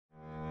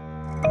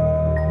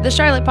The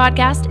Charlotte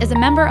Podcast is a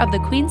member of the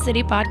Queen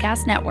City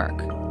Podcast Network.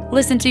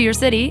 Listen to your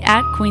city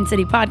at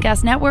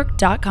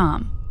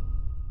queencitypodcastnetwork.com.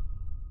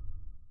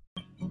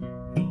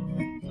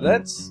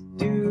 Let's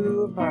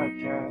do a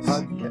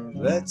podcast.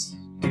 Let's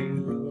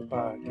do a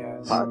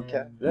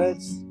podcast.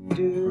 Let's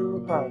do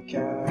a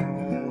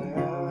podcast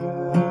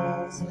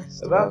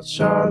about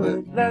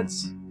Charlotte.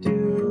 Let's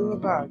do a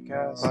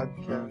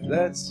podcast.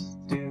 Let's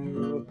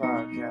do a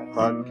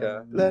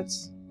podcast.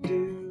 Let's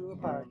do a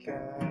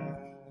podcast.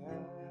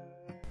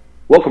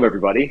 Welcome,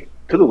 everybody,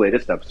 to the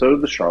latest episode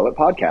of the Charlotte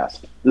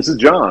Podcast. This is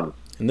John.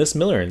 And this is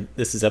Miller, and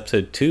this is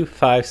episode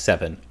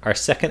 257, our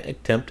second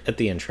attempt at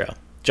the intro.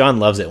 John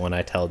loves it when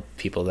I tell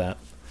people that.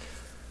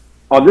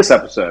 On this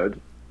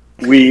episode,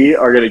 we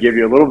are going to give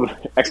you a little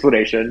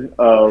explanation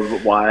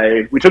of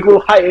why we took a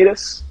little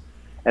hiatus,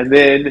 and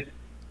then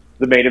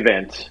the main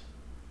event,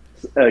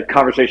 a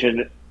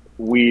conversation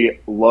we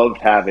loved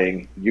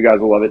having. You guys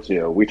will love it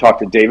too. We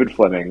talked to David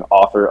Fleming,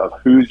 author of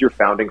Who's Your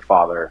Founding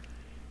Father?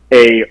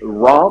 A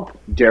romp,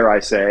 dare I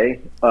say,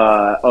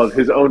 of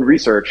his own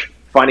research,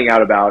 finding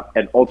out about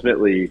and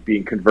ultimately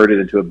being converted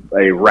into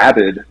a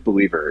rabid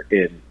believer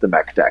in the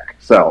Meck Dec.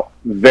 So,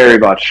 very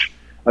much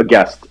a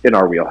guest in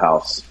our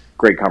wheelhouse.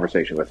 Great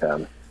conversation with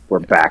him. We're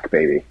back,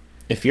 baby.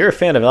 If you're a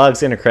fan of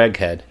Alexander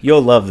Craighead,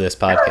 you'll love this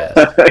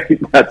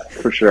podcast. That's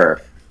for sure.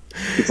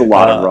 It's a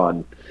lot of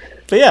run.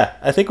 But yeah,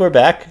 I think we're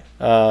back.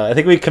 I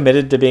think we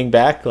committed to being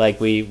back.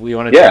 Like, we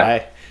want to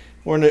try.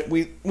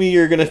 We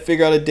are going to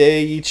figure out a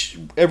day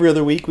every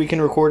other week we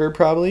can record her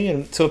probably.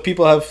 And so if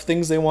people have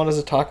things they want us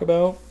to talk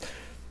about,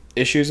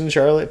 issues in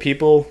Charlotte,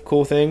 people,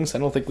 cool things, I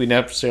don't think we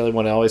necessarily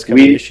want to always cover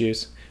the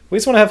issues. We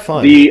just want to have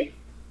fun.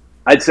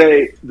 I'd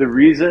say the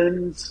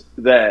reasons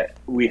that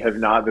we have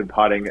not been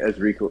potting as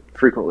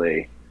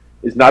frequently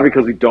is not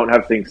because we don't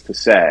have things to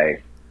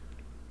say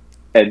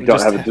and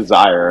don't have a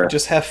desire. We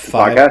just have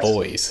five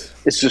boys.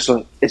 It's just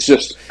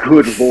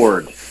good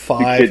Lord.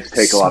 Five the kids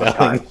take a lot of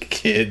time.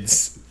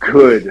 Kids.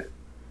 Good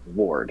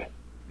Lord.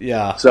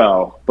 Yeah.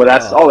 So, but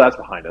that's that's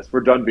behind us.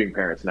 We're done being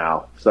parents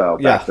now. So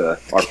back to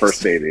our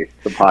first baby,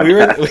 the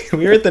podcast.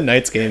 We were at the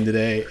Knights game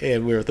today,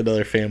 and we were with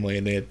another family,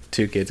 and they had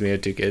two kids. We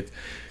had two kids,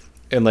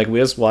 and we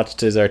just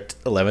watched as our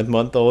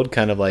 11-month-old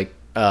kind of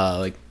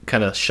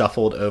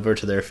shuffled over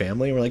to their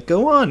family. And we're like,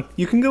 "Go on,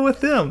 you can go with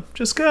them.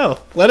 Just go.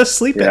 Let us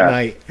sleep at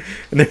night."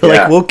 And they're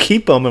like, "We'll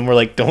keep them." And we're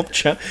like, "Don't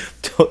threaten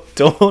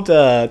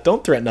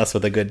us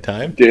with a good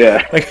time."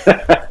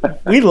 Yeah.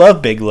 We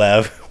love Big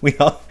Lev.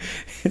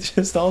 It's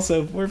just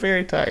also we're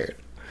very tired.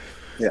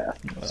 Yeah.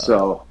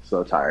 So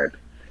tired,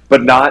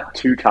 but not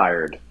too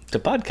tired to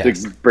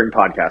podcast. To bring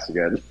podcasts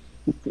again.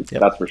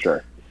 Yep. That's for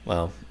sure.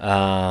 Well,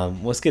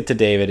 let's get to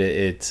David.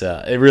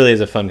 It really is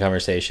a fun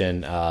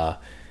conversation. I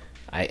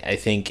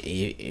think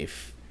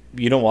if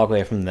you don't walk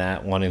away from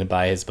that wanting to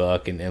buy his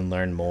book and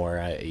learn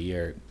more,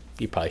 you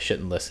probably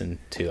shouldn't listen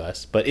to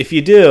us. But if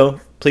you do,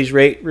 please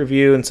rate,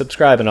 review, and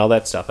subscribe and all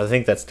that stuff. I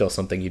think that's still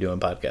something you do in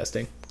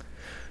podcasting.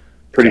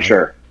 Pretty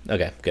sure.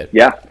 Okay, good.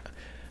 Yeah.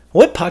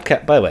 What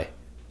podcast, by the way,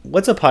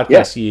 what's a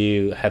podcast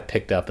you have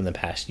picked up in the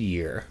past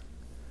year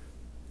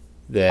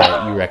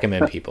that you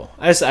recommend people?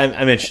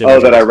 I'm interested.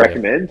 That I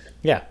recommend?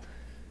 Yeah.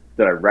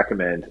 That I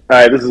recommend. All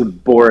right, this is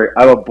boring.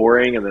 I have a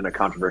boring and then a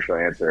controversial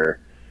answer.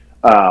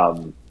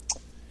 The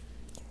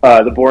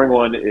boring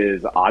one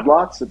is Odd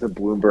Lots. It's a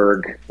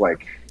Bloomberg business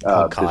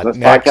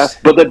podcast.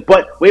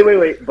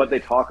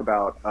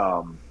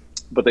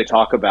 But they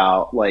talk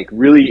about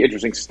really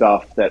interesting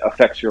stuff that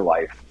affects your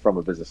life from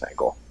a business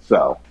angle.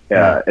 So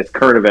it's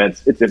current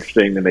events. It's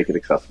interesting to make it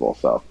accessible.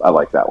 So I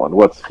like that one.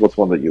 What's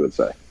one that you would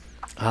say?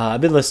 I've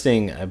been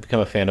listening. I've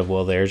become a fan of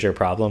Well, There's Your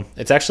Problem.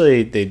 It's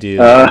actually, they do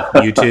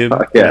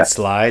YouTube and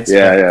slides.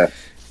 Yeah.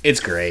 It's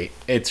great.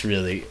 It's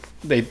really,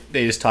 they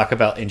just talk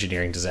about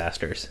engineering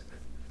disasters.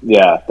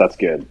 Yeah, that's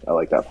good. I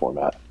like that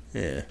format.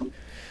 Yeah.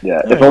 Yeah,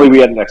 if only we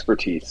had an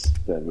expertise,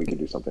 then we could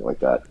do something like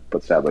that.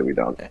 But sadly, we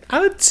don't. I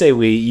would say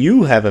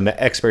you have an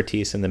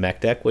expertise in the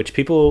Meck Dec, which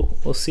people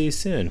will see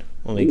soon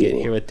when we get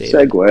here with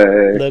David.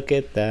 Segue. Look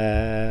at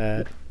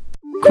that.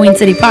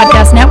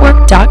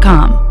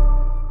 queencitypodcastnetwork.com.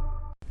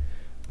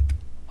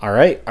 All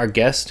right, our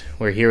guest,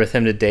 we're here with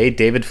him today,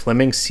 David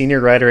Fleming, senior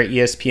writer at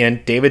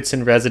ESPN,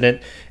 Davidson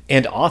resident,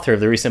 and author of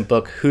the recent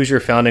book, Who's Your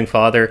Founding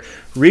Father?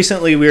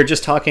 Recently, we were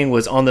just talking,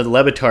 was on the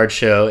Levitard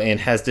show and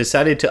has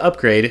decided to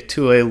upgrade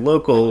to a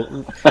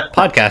local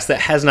podcast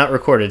that has not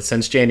recorded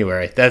since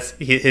January.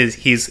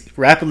 He's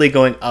rapidly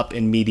going up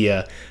in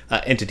media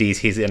entities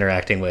he's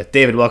interacting with.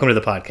 David, welcome to the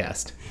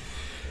podcast.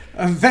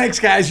 Thanks,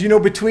 guys.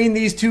 Between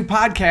these two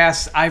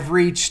podcasts, I've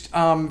reached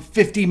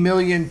 50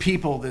 million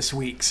people this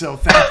week. So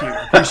thank you.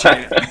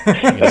 Appreciate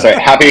it.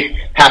 Sorry,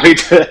 happy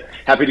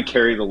to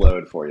carry the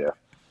load for you.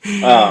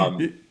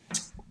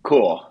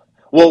 Cool.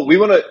 Well, we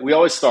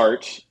always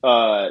start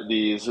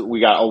these. We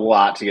got a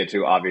lot to get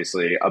to,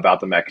 obviously, about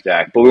the Meck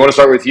Dec, but we want to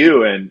start with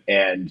you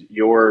and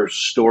your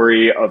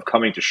story of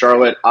coming to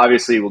Charlotte.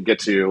 Obviously, we'll get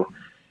to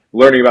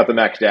learning about the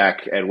Meck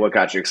Dec and what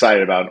got you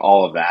excited about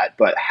all of that.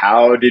 But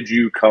how did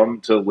you come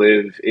to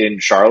live in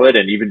Charlotte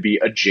and even be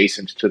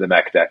adjacent to the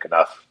Meck Dec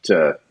enough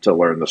to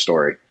learn the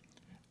story?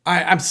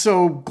 I'm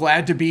so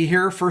glad to be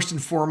here, first and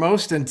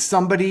foremost. And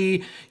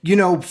somebody,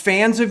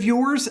 fans of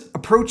yours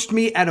approached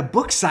me at a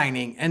book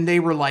signing and they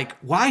were like,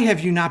 why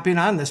have you not been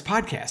on this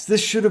podcast?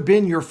 This should have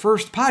been your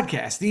first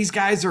podcast. These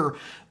guys are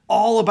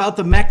all about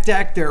the Meck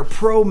Dec. They're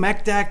pro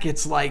Meck Dec.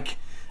 It's like,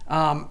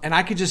 and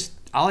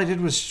all I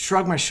did was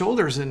shrug my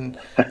shoulders. And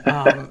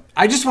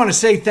I just want to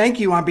say thank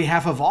you on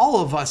behalf of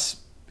all of us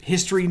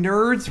history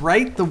nerds,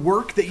 right? The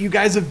work that you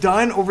guys have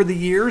done over the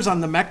years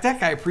on the Meck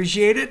Dec. I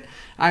appreciate it.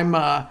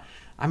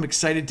 I'm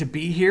excited to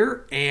be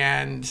here,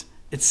 and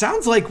it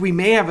sounds like we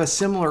may have a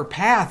similar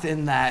path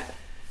in that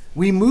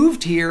we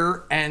moved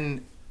here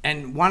and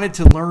wanted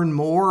to learn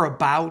more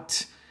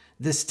about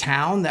this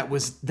town that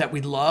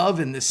we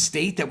love and this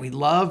state that we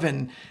love,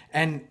 and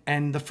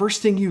the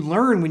first thing you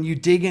learn when you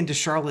dig into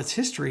Charlotte's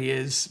history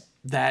is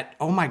that,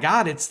 oh my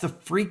God, it's the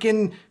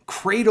freaking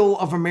cradle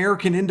of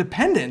American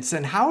independence,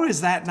 and how is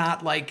that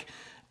not like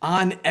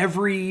on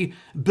every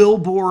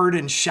billboard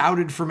and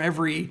shouted from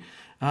every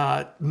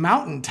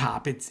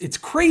mountaintop? It's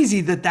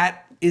crazy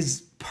that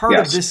is part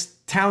of this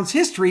town's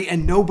history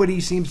and nobody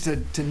seems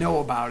to know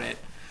about it.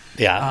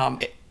 Yeah.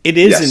 It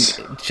is,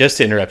 just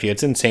to interrupt you,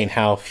 it's insane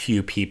how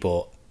few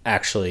people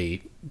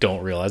actually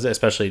don't realize it,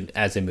 especially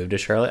as they move to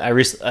Charlotte. I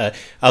was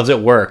at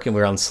work and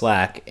we were on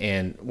Slack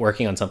and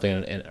working on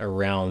something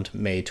around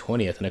May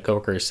 20th, and a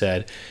coworker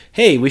said,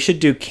 hey, we should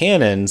do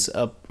cannons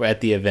up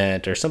at the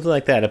event or something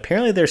like that.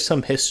 Apparently there's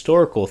some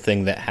historical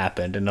thing that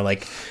happened. And I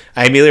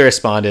immediately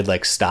responded,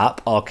 like,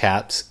 stop, all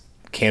caps,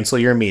 cancel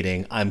your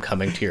meeting, I'm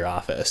coming to your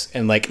office.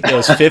 And like it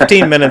was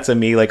 15 minutes of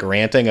me like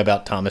ranting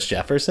about Thomas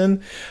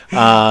Jefferson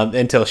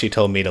until she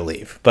told me to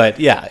leave. But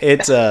yeah,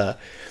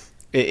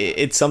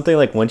 it's something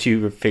like once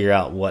you figure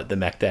out what the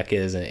Meck Dec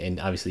is, and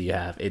obviously you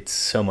have, it's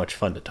so much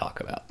fun to talk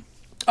about.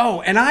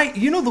 Oh, and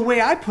the way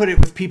I put it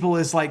with people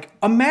is like,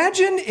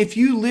 imagine if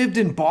you lived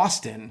in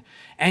Boston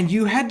and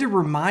you had to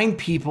remind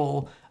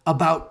people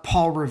about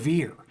Paul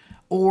Revere,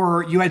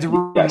 or you had to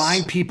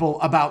remind people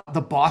about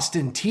the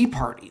Boston Tea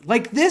Party.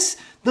 Like this,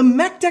 the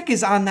Meck Dec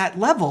is on that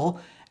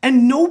level,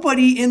 and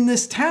nobody in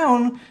this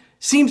town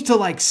seems to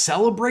like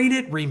celebrate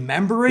it,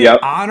 remember it,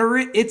 honor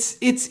it. It's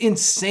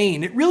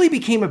insane. It really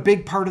became a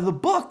big part of the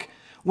book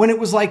when it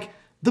was like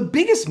the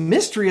biggest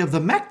mystery of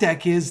the Meck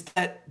Dec is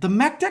that the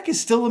Meck Dec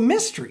is still a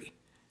mystery.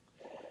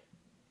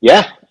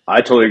 Yeah, I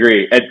totally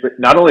agree. And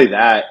not only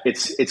that,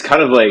 it's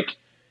kind of like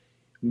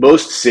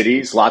most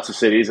cities, lots of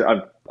cities.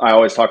 I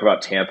always talk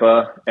about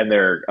Tampa and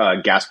their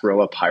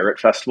Gasparilla Pirate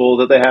Festival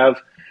that they have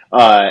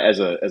as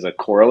a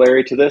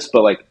corollary to this.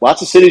 But like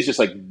lots of cities just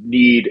like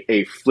need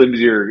a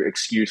flimsier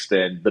excuse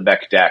than the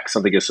Meck Dec,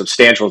 something as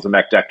substantial as the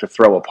Meck Dec, to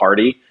throw a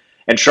party.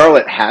 And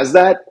Charlotte has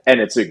that, and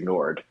it's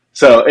ignored.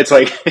 So it's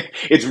like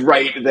it's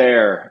right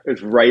there.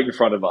 It's right in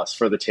front of us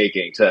for the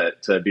taking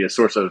to be a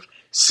source of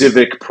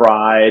civic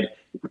pride,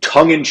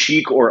 tongue in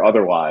cheek or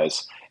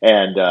otherwise.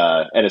 And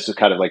it's just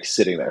kind of like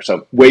sitting there.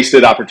 So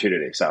wasted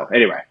opportunity. So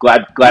anyway,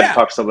 glad to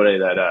talk to somebody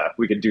that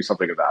we can do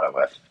something about it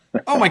with.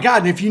 Oh my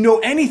God. And if you know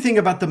anything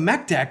about the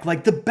Meck Dec,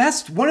 like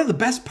one of the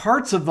best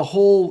parts of the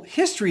whole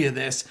history of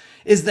this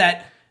is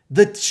that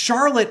the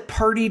Charlotte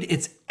partied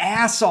its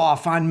ass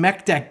off on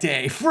Meck Dec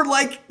Day for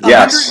like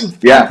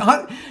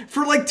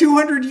for like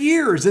 200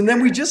 years. And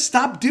then we just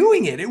stopped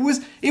doing it. It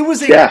was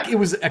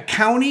a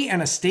county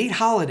and a state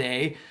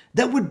holiday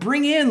that would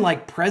bring in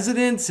like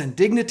presidents and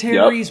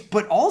dignitaries,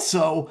 but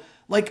also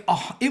like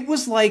it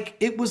was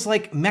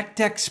like Meck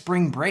Dec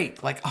spring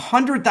break. Like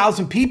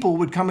 100,000 people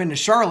would come into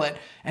Charlotte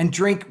and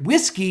drink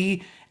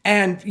whiskey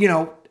and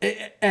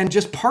and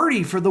just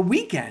party for the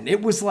weekend.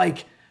 It was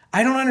like,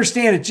 I don't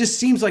understand. It just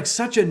seems like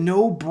such a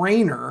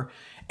no-brainer.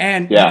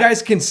 And you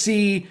guys can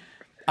see,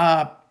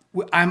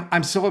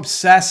 I'm so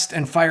obsessed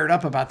and fired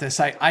up about this.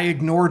 I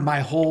ignored my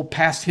whole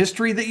past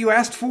history that you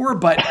asked for,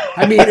 but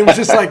I mean, it was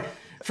just like,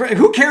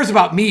 who cares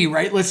about me,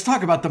 right? Let's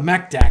talk about the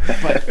Meck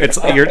Dec. But it's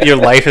your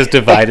life is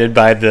divided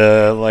by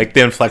the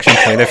inflection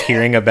point of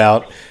hearing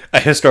about a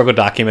historical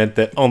document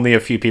that only a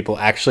few people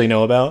actually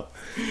know about.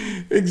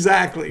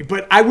 Exactly.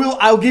 But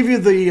I'll give you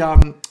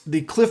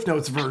the Cliff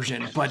Notes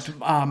version. But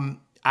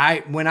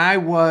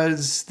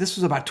this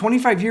was about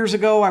 25 years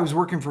ago, I was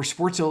working for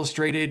Sports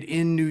Illustrated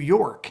in New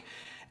York,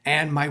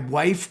 and my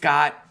wife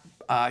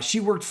she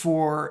worked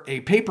for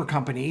a paper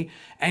company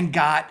and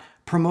got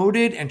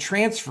promoted and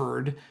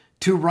transferred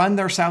to run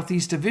their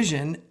Southeast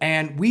division.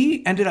 And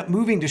we ended up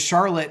moving to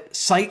Charlotte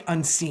sight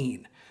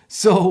unseen.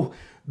 So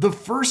the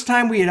first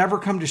time we had ever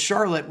come to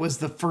Charlotte was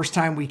the first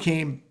time we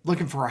came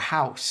looking for a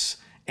house.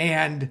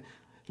 And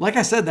like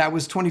I said, that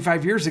was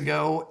 25 years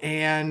ago.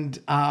 And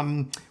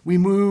we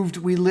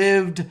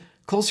lived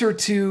closer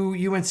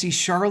to UNC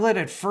Charlotte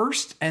at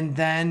first, and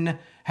then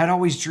had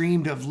always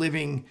dreamed of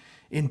living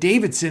in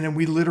Davidson. And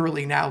we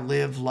literally now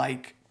live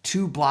like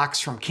 2 blocks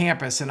from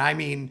campus. And I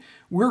mean,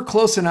 we're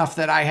close enough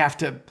that I have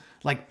to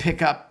like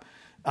pick up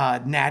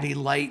Natty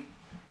Light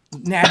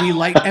Natty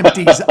Light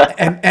empties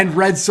and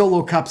red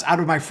Solo cups out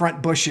of my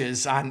front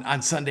bushes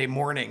on Sunday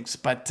mornings.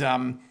 But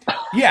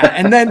yeah,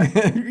 and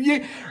then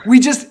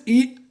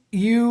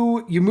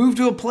you move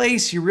to a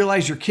place, you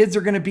realize your kids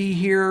are going to be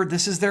here.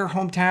 This is their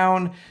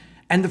hometown.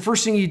 And the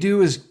first thing you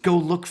do is go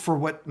look for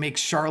what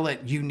makes Charlotte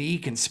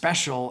unique and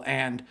special.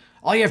 And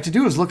all you have to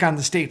do is look on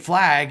the state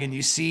flag and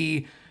you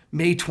see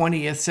May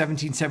 20th,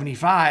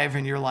 1775.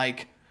 And you're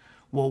like,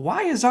 well,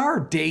 why is our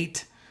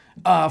date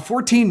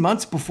 14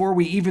 months before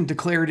we even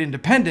declared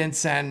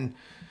independence? And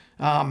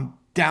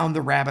down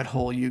the rabbit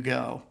hole you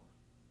go.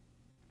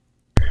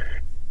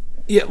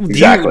 Yeah,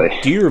 exactly.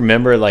 Do you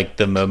remember like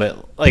the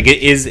moment? Like,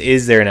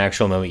 is there an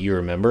actual moment you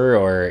remember,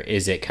 or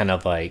is it kind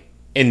of like,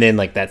 and then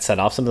like that set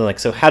off something like?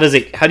 So how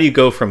do you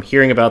go from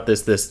hearing about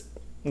this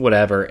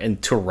whatever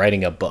and to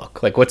writing a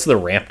book? Like, what's the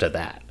ramp to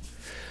that?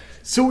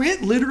 So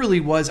it literally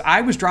was,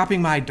 I was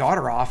dropping my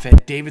daughter off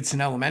at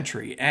Davidson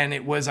Elementary, and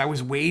I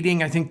was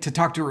waiting, I think, to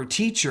talk to her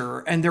teacher,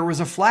 and there was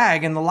a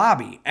flag in the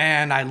lobby,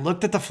 and I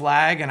looked at the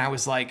flag and I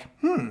was like,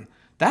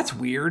 that's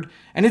weird.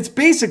 And it's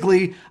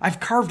basically,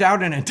 I've carved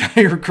out an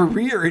entire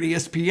career at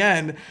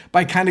ESPN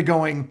by kind of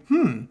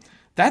going,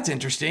 that's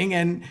interesting.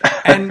 And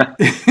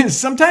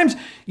sometimes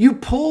you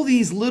pull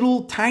these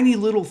tiny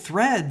little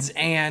threads,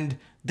 and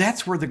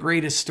that's where the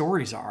greatest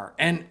stories are.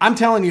 And I'm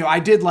telling you, I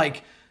did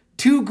like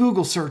 2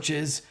 Google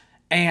searches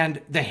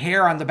and the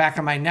hair on the back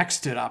of my neck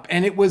stood up.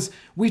 And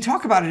we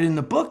talk about it in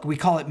the book. We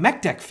call it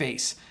Meck Dec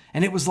face.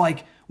 And it was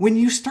like, when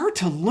you start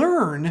to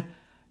learn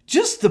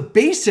just the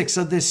basics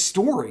of this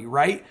story,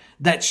 right?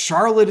 That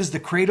Charlotte is the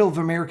cradle of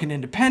American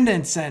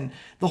independence and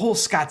the whole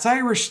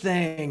Scots-Irish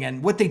thing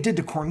and what they did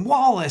to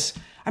Cornwallis.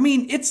 I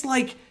mean, it's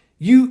like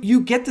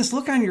you get this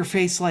look on your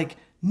face like,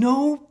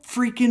 no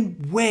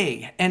freaking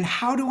way. And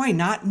how do I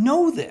not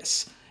know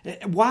this?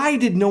 Why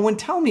did no one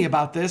tell me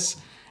about this?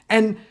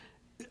 And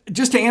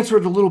just to answer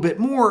it a little bit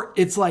more,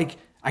 it's like,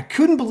 I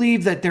couldn't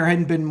believe that there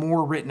hadn't been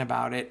more written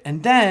about it.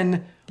 And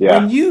then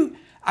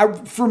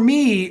for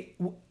me,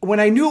 when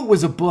I knew it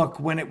was a book,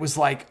 when it was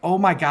like, oh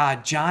my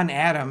God, John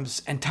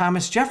Adams and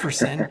Thomas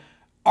Jefferson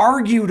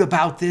argued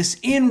about this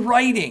in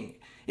writing.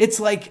 It's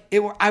like,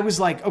 I was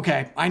like,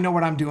 okay, I know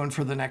what I'm doing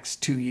for the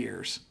next 2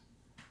 years.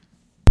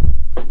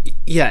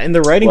 Yeah, and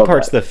the writing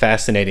part's the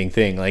fascinating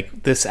thing.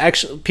 Like, this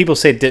actually, people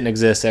say it didn't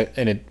exist,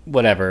 and it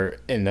whatever,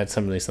 and that's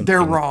something.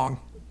 They're wrong.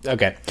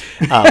 Okay,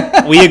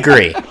 we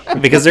agree,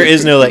 because there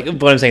is no, like,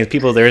 what I'm saying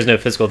is there is no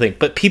physical thing,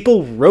 but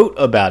people wrote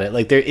about it.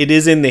 Like, it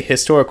is in the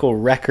historical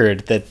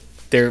record that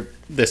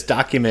this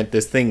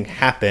thing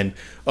happened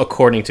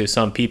according to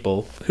some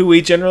people who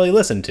we generally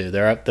listen to.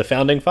 They're the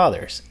founding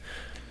fathers.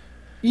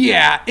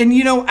 Yeah, and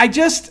I'm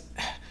just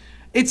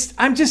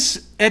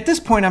at this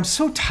point, I'm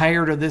so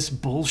tired of this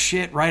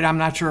bullshit, right? I'm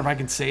not sure if I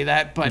can say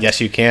that, but yes,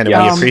 you can,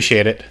 and we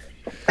appreciate it.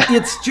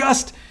 It's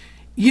just,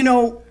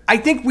 I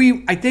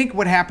think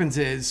what happens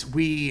is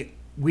we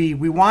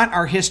want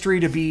our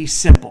history to be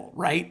simple,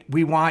 right?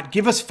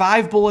 Give us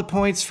 5 bullet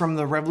points from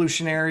the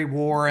Revolutionary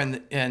War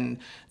and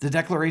the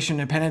Declaration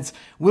of Independence.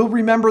 We'll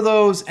remember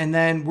those, and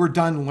then we're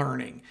done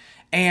learning.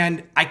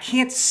 And I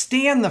can't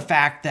stand the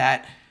fact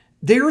that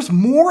there's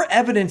more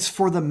evidence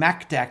for the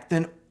Meck Dec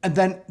than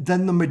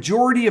the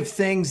majority of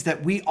things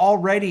that we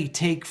already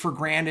take for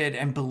granted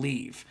and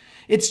believe.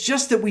 It's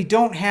just that we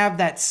don't have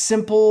that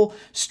simple,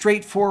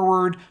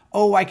 straightforward,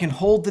 I can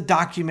hold the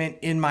document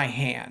in my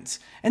hands.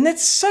 And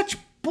that's such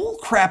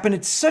bullcrap, and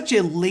it's such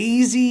a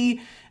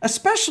lazy,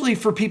 especially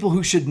for people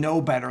who should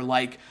know better,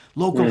 like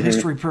local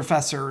history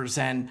professors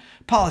and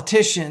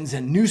politicians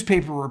and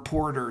newspaper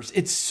reporters.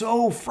 It's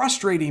so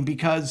frustrating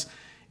because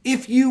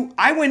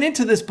I went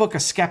into this book a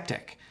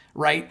skeptic,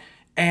 right?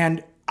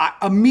 And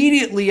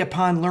immediately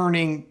upon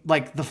learning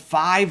like the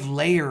 5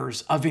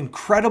 layers of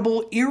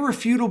incredible,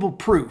 irrefutable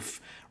proof,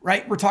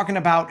 right? We're talking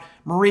about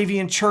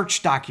Moravian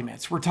church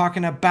documents. We're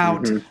talking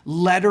about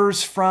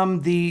letters from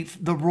the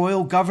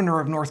royal governor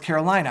of North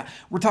Carolina.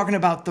 We're talking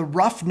about the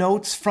rough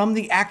notes from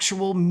the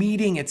actual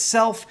meeting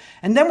itself.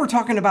 And then we're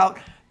talking about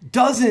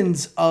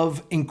dozens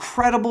of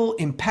incredible,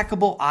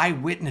 impeccable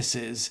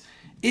eyewitnesses.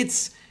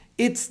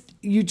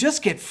 You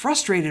just get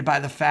frustrated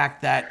by the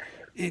fact that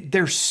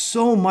there's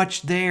so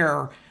much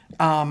there.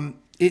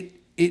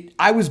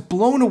 I was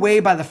blown away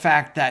by the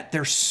fact that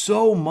there's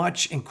so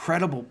much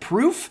incredible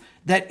proof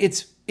that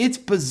it's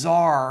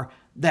bizarre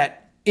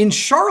that in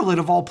Charlotte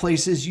of all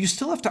places, you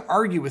still have to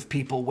argue with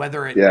people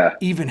whether it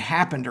even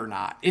happened or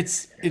not.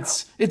 It's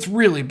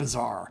really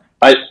bizarre.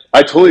 I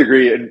totally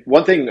agree. And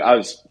one thing I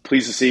was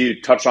pleased to see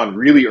you touch on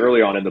really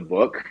early on in the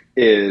book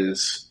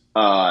is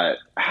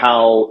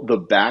how the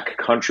back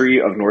country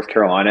of North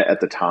Carolina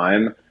at the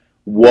time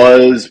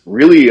was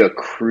really a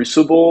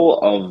crucible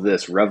of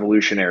this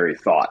revolutionary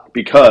thought,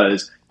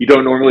 because you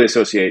don't normally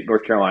associate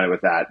North Carolina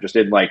with that, just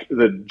in like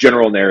the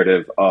general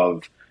narrative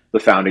of the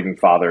founding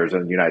fathers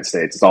in the United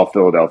States. It's all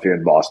Philadelphia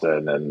and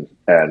Boston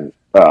and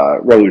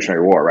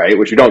Revolutionary War, right?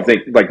 Which you don't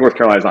think, like, North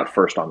Carolina is not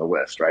first on the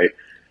list, right?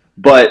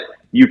 But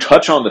you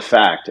touch on the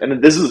fact,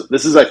 and this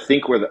is I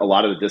think where a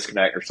lot of the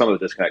disconnect or some of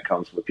the disconnect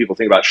comes with people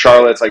think about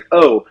Charlotte. It's like,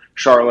 oh,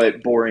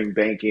 Charlotte, boring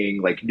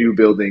banking, like new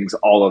buildings,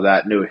 all of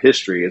that, no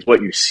history is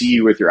what you see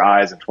with your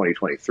eyes in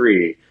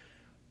 2023.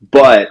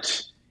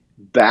 But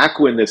back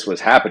when this was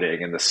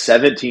happening in the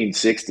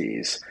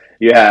 1760s,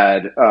 you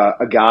had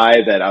a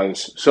guy that I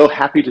was so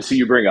happy to see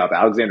you bring up,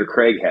 Alexander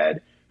Craighead,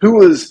 who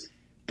was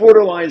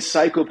borderline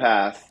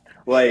psychopath,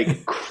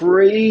 like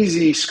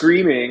crazy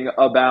screaming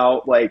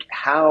about like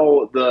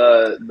how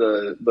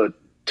the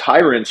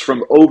tyrants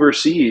from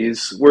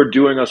overseas were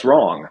doing us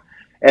wrong.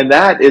 And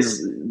that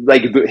is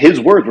like his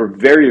words were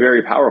very,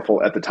 very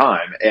powerful at the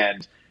time.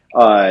 And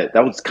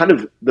that was kind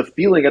of the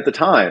feeling at the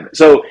time.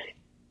 So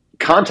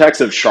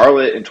context of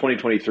Charlotte in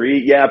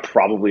 2023, yeah,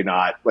 probably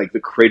not like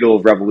the cradle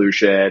of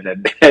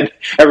revolution and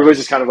everybody's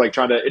just kind of like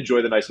trying to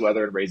enjoy the nice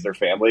weather and raise their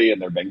family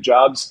and their bank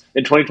jobs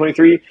in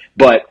 2023.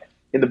 But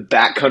in the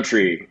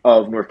backcountry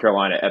of North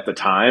Carolina at the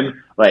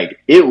time, like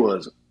it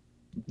was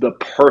the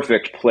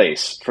perfect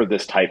place for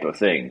this type of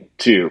thing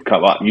to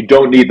come up. You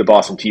don't need the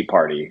Boston Tea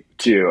Party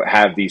to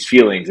have these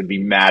feelings and be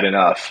mad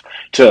enough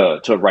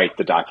to write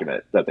the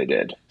document that they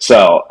did.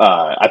 So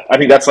I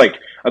think that's like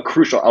a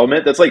crucial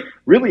element that's like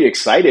really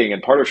exciting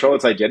and part of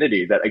Charlotte's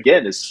identity that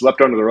again is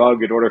swept under the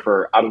rug in order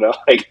for, I don't know,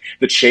 like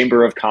the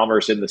Chamber of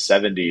Commerce in the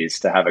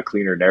 70s to have a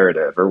cleaner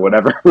narrative or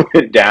whatever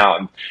went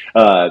down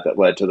that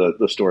led to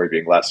the story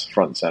being less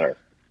front and center.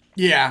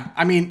 Yeah,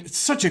 I mean, it's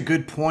such a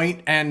good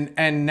point.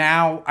 And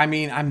now, I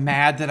mean, I'm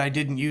mad that I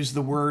didn't use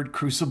the word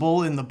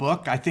crucible in the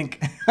book. I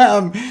think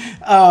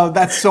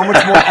that's so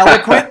much more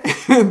eloquent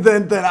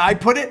than I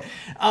put it.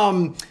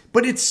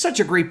 But it's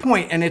such a great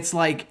point. And it's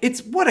like,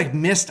 it's what a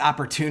missed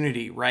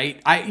opportunity, right?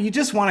 You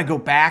just want to go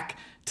back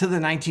to the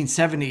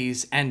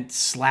 1970s and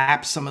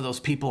slap some of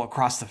those people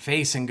across the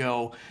face and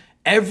go,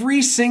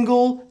 every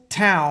single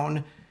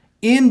town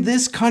in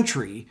this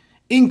country,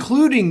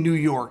 including New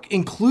York,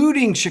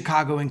 including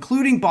Chicago,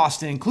 including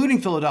Boston,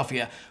 including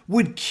Philadelphia,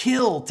 would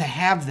kill to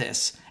have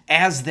this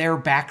as their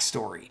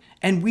backstory.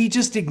 And we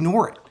just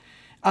ignore it,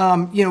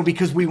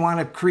 because we want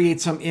to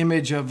create some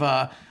image of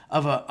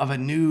a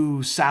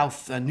new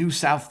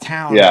South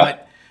town. Yeah.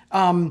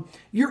 But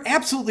you're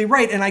absolutely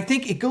right. And I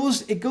think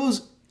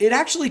it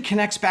actually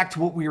connects back to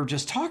what we were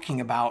just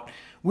talking about,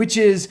 which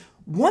is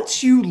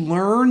once you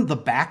learn the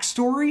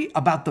backstory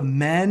about the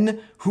men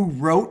who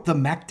wrote the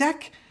Meck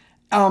Dec,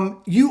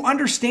 you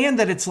understand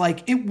that it's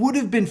like it would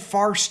have been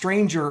far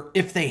stranger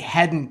if they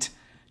hadn't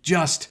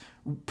just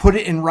put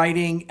it in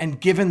writing and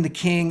given the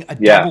king a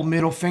double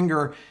middle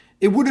finger.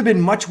 It would have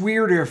been much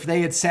weirder if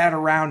they had sat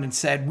around and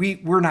said,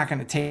 we're not going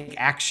to take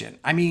action.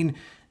 I mean,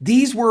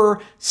 these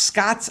were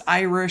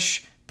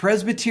Scots-Irish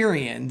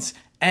Presbyterians,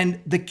 and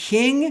the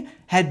king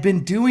had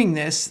been doing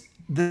this.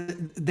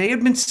 They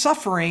had been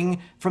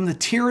suffering from the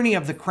tyranny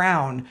of the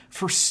crown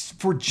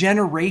for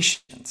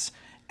generations.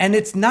 And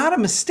it's not a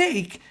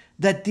mistake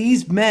that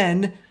these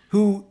men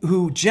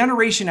who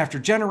generation after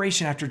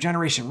generation after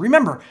generation,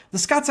 remember, the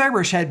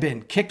Scots-Irish had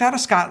been kicked out of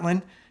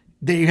Scotland.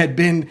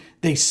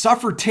 They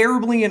suffered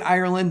terribly in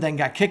Ireland, then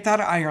got kicked out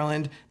of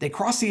Ireland. They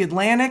crossed the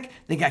Atlantic.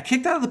 They got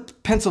kicked out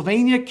of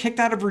Pennsylvania, kicked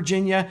out of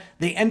Virginia.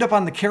 They end up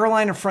on the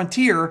Carolina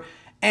frontier.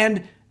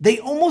 And they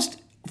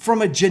almost,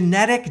 from a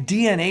genetic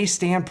DNA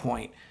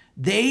standpoint,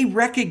 they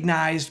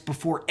recognized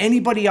before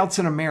anybody else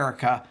in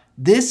America,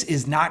 this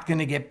is not going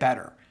to get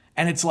better.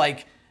 And it's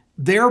like,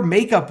 their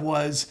makeup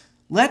was,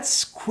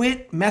 let's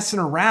quit messing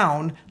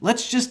around.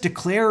 Let's just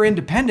declare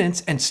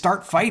independence and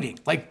start fighting.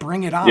 Like,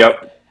 bring it on.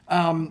 Yep.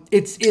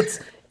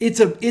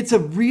 It's a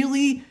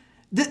really,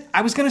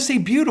 I was going to say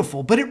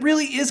beautiful, but it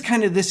really is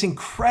kind of this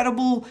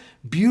incredible,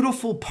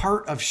 beautiful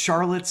part of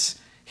Charlotte's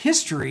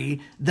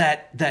history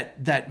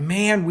that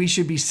man, we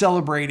should be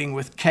celebrating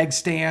with keg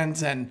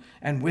stands and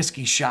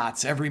whiskey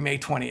shots every May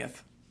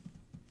 20th.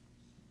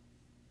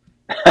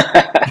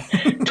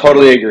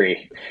 Totally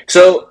agree.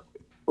 So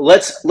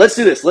let's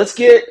do this.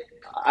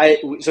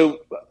 So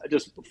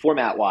just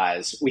format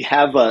wise, we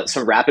have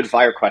some rapid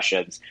fire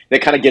questions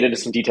that kind of get into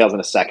some details in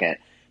a second.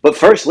 But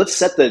first, let's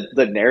set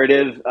the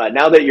narrative.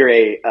 Now that you're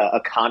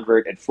a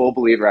convert and full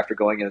believer after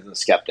going in as a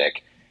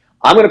skeptic,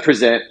 I'm going to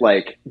present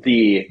like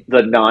the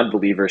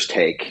non-believer's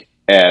take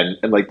and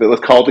like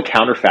let's call it the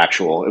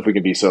counterfactual, if we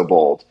can be so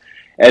bold.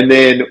 And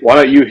then why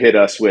don't you hit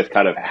us with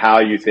kind of how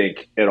you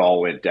think it all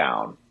went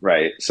down,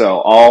 right? So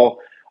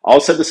I'll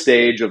set the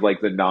stage of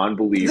like the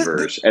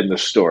non-believers and the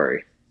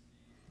story.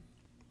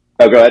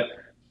 Oh, go ahead.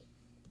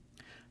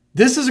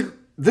 This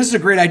is a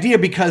great idea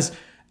because,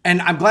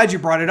 and I'm glad you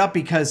brought it up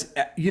because,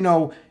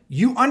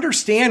 you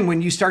understand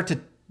when you start to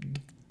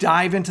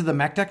dive into the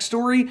Meck Dec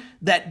story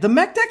that the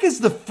Meck Dec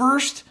is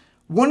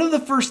one of the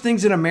first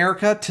things in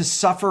America to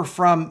suffer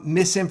from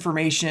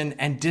misinformation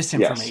and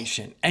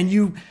disinformation. Yes.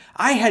 And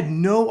I had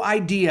no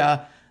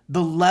idea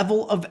the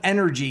level of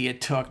energy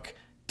it took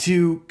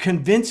to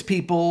convince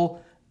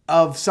people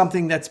of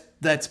something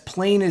that's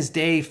plain as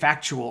day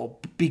factual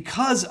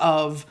because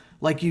of,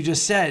 like you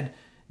just said,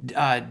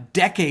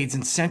 decades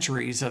and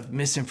centuries of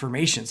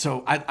misinformation.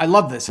 So I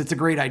love this. It's a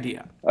great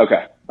idea.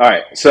 Okay. All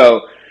right.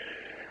 So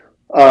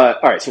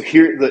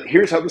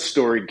here's how the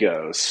story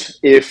goes.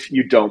 If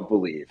you don't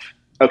believe,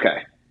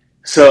 okay.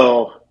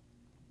 So,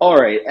 all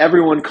right,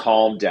 everyone,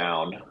 calm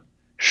down.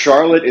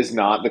 Charlotte is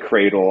not the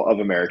cradle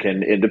of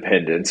American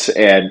independence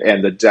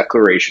and the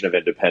Declaration of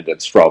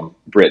Independence from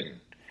Britain.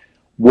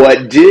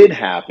 What did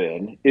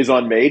happen is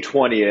on May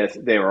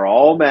 20th, they were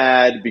all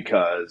mad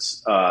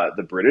because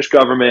the British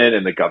government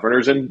and the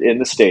governors in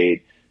the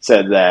state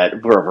said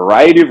that for a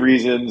variety of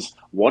reasons,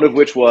 one of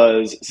which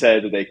was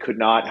said that they could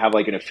not have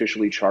like an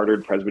officially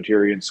chartered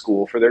Presbyterian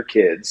school for their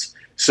kids.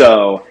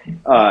 So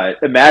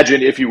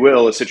imagine, if you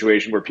will, a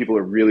situation where people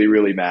are really,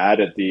 really mad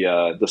at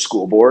the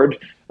school board.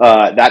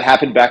 That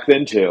happened back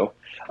then too,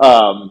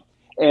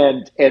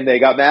 and they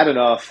got mad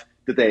enough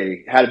that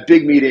they had a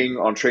big meeting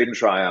on Trade and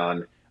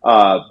Tryon.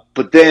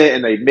 But then,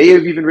 and they may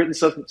have even written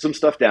some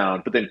stuff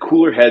down, but then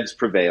cooler heads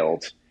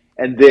prevailed.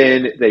 And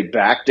then they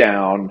backed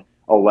down.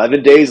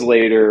 11 days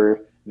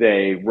later,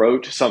 they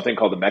wrote something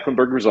called the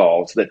Mecklenburg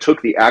Resolves that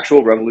took the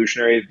actual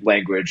revolutionary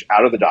language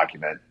out of the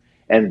document.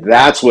 And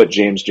that's what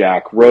James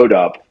Jack wrote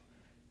up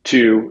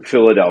to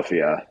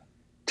Philadelphia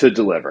to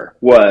deliver,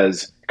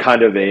 was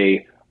kind of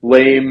a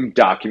lame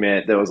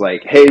document that was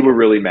like, hey, we're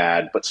really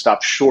mad, but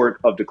stop short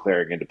of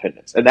declaring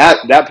independence. And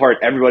that part,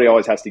 everybody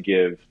always has to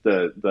give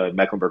the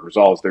Mecklenburg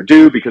Resolves their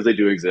due, because they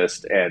do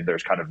exist, and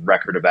there's kind of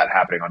record of that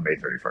happening on May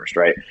 31st,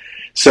 right?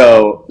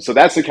 So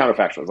that's the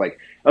counterfactual. It's like,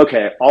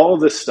 okay, all of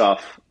this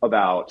stuff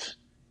about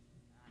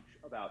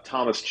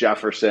Thomas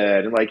Jefferson,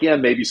 and like, yeah,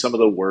 maybe some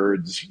of the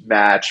words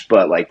match,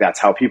 but like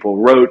that's how people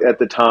wrote at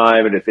the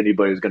time, and if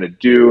anybody's going to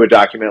do a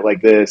document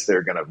like this,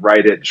 they're going to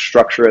write it and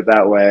structure it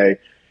that way.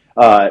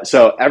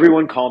 So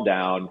everyone calm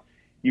down.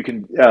 You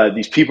can,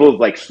 these people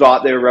like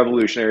thought they were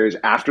revolutionaries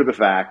after the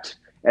fact,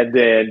 and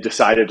then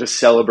decided to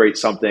celebrate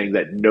something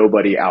that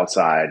nobody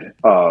outside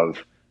of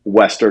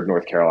Western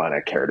North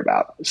Carolina cared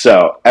about.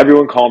 So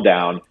everyone calm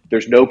down.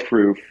 There's no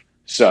proof,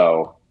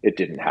 so it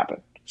didn't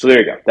happen. So there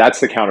you go. That's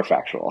the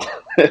counterfactual.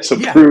 So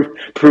yeah.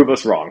 prove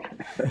us wrong.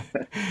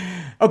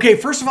 Okay,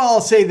 first of all,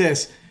 I'll say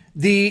this.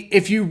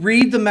 If you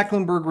read the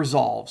Mecklenburg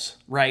Resolves,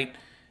 right,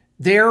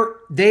 they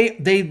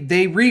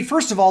read,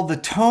 first of all, the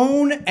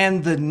tone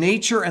and the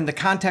nature and the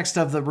context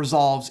of the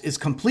resolves is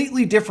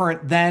completely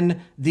different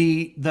than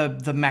the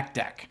Meck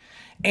Dec.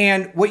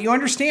 And what you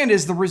understand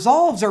is the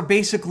resolves are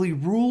basically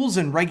rules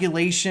and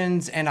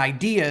regulations and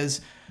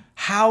ideas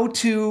how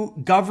to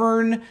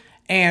govern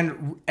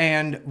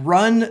and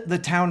run the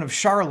town of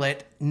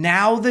Charlotte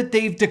now that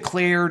they've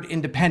declared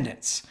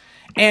independence.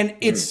 And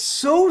it's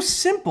so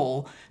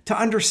simple to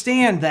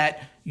understand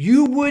that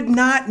you would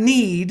not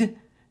need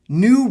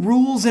new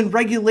rules and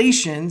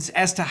regulations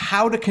as to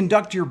how to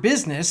conduct your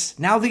business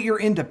now that you're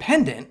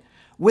independent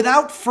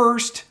without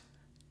first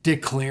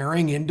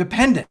declaring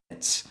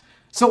independence.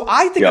 So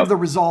I think of the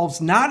resolves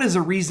not as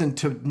a reason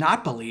to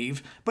not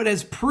believe, but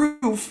as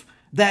proof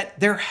that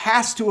there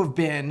has to have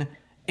been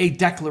a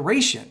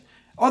declaration.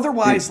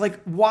 Otherwise,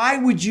 like, why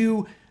would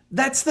you?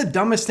 That's the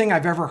dumbest thing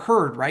I've ever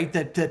heard, right?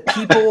 That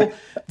people,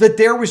 that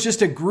there was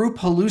just a group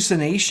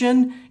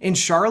hallucination in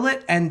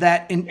Charlotte, and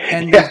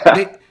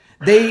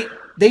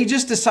they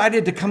just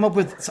decided to come up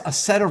with a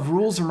set of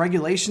rules and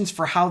regulations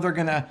for how they're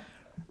gonna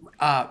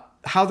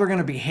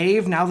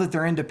behave now that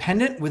they're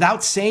independent,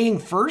 without saying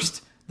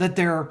first that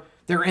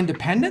they're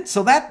independent.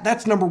 So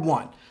that's number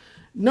one.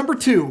 Number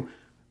two,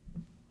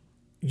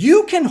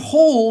 you can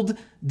hold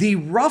the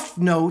rough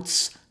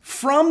notes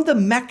from the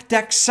Meck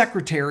Dec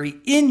secretary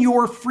in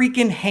your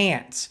freaking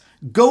hands.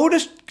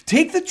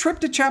 Take the trip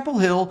to Chapel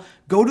Hill,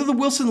 go to the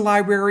Wilson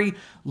Library,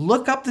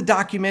 look up the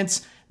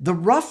documents. The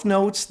rough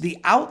notes, the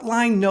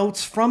outline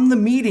notes from the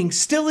meeting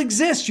still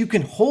exist. You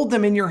can hold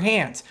them in your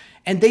hands.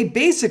 And they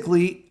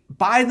basically,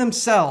 by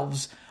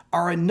themselves,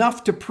 are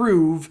enough to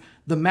prove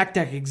the Meck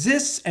Dec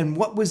exists and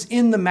what was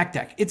in the Meck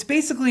Dec. It's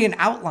basically an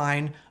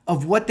outline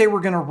of what they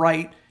were going to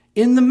write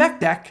in the Meck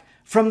Dec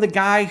from the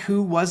guy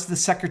who was the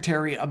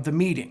secretary of the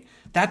meeting.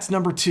 That's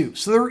number two.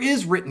 So there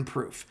is written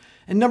proof.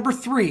 And number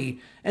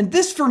three, and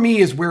this for me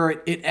is where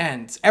it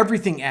ends.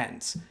 Everything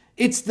ends.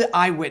 It's the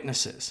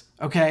eyewitnesses,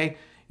 okay?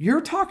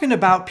 You're talking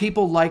about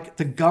people like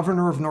the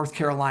governor of North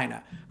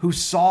Carolina, who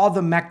saw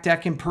the Meck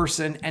Dec in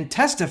person and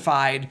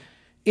testified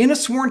in a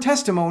sworn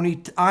testimony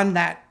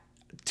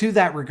to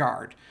that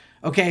regard.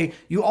 Okay,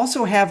 you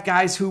also have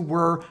guys who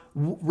were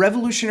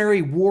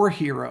Revolutionary War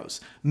heroes,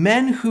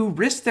 men who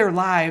risked their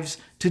lives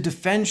to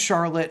defend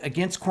Charlotte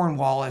against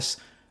Cornwallis.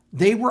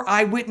 They were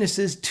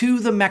eyewitnesses to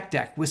the Meck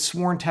Dec with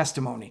sworn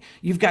testimony.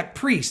 You've got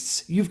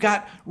priests, you've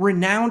got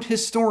renowned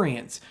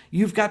historians,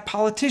 you've got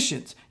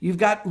politicians, you've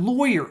got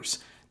lawyers.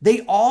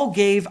 They all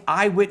gave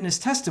eyewitness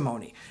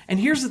testimony. And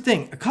here's the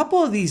thing, a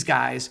couple of these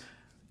guys,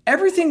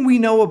 everything we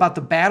know about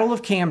the Battle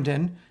of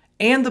Camden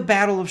and the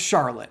Battle of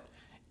Charlotte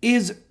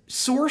is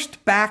sourced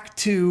back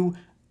to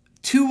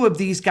two of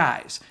these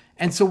guys.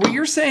 And so what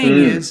you're saying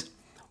is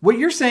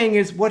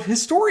what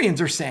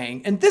historians are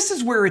saying, and this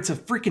is where it's a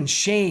freaking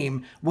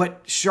shame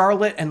what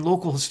Charlotte and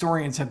local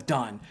historians have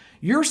done.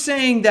 You're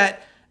saying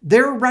that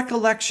their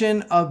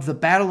recollection of the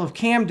Battle of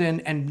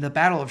Camden and the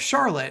Battle of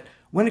Charlotte,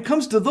 when it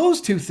comes to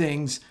those two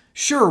things,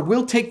 sure,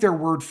 we'll take their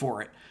word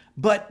for it.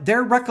 But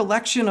their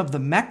recollection of the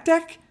Meck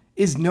Dec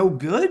is no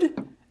good.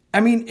 I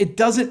mean, it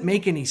doesn't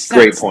make any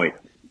sense. Great point.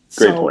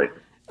 Great point.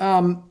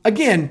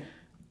 Again,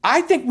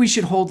 I think we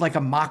should hold like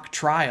a mock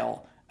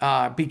trial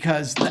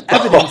because the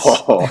evidence,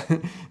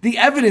 the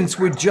evidence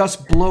would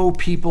just blow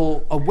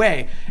people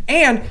away.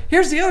 And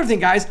here's the other thing,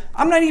 guys.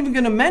 I'm not even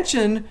going to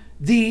mention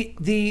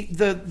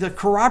the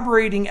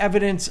corroborating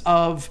evidence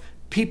of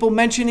people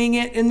mentioning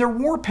it in their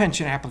war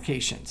pension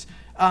applications.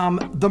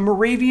 The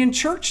Moravian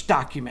Church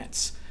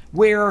documents,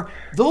 where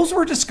those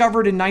were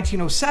discovered in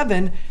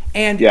 1907,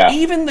 and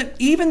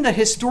even the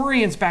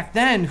historians back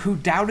then who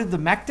doubted the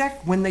Meck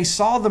Dec, when they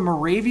saw the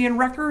Moravian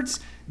records,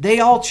 they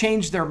all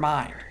changed their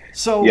mind.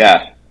 So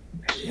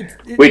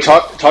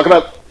talk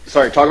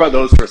about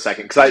those for a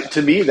second, because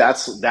to me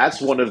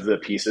that's one of the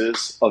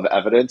pieces of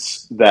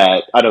evidence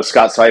that I know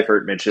Scott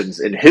Seifert mentions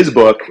in his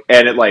book,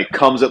 and it like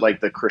comes at like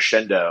the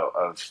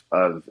crescendo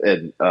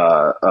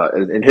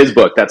in his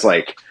book. That's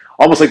like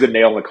almost like the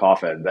nail in the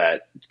coffin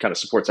that kind of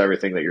supports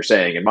everything that you're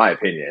saying, in my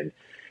opinion.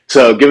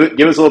 So give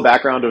us a little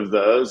background of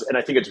those, and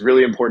I think it's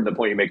really important the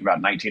point you make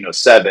about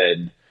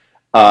 1907.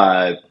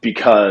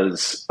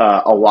 Because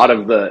a lot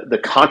of the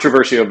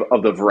controversy of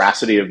the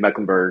veracity of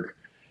Mecklenburg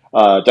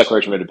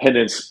Declaration of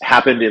Independence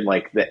happened in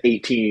like the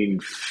 1850s,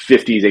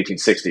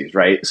 1860s,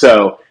 right?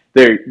 So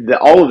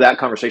all of that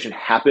conversation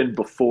happened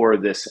before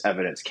this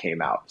evidence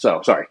came out.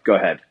 So, sorry, go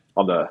ahead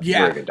on the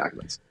Moravian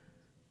documents.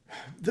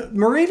 The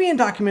Moravian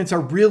documents are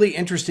really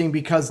interesting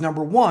because,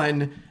 number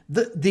one,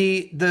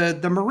 the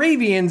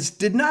Moravians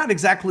did not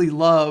exactly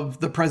love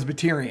the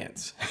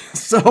Presbyterians.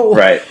 So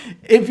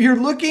if you're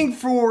looking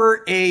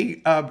for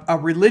a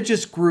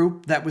religious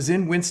group that was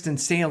in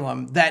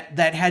Winston-Salem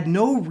that had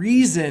no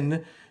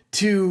reason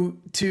to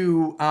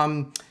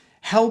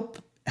help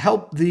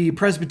the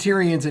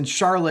Presbyterians in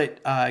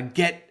Charlotte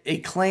get a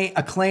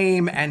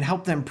claim and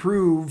help them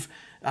prove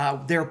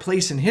their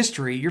place in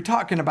history, you're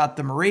talking about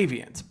the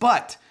Moravians.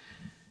 But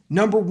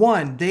number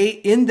one,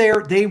 they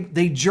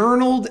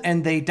journaled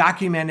and they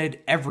documented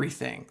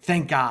everything.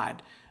 Thank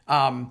God.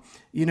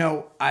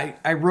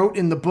 I wrote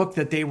in the book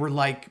that they were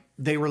like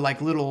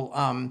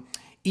little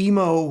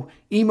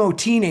emo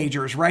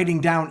teenagers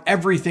writing down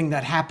everything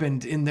that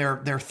happened in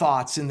their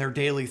thoughts, in their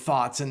daily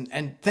thoughts,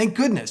 and thank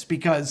goodness,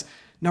 because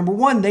number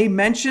one, they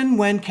mention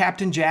when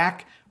Captain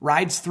Jack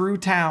rides through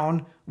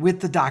town with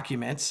the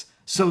documents.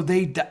 So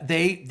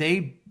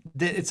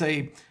it's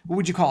a, what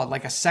would you call it?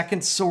 Like a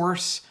second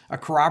source, a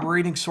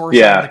corroborating source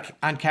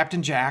on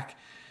Captain Jack.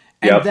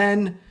 And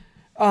then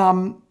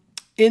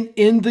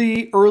in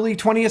the early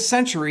 20th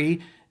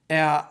century,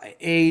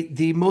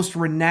 the most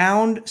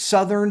renowned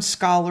Southern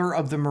scholar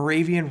of the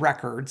Moravian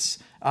records,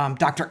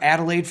 Dr.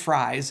 Adelaide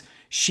Fries,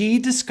 she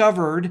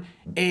discovered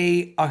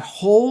a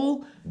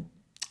whole,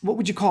 what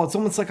would you call it? It's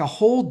almost like a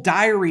whole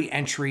diary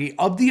entry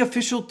of the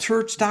official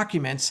church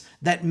documents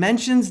that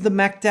mentions the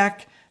Meck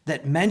Dec,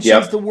 that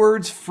mentions the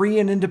words free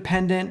and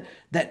independent,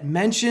 that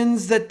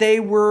mentions that they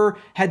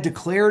had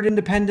declared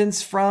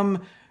independence from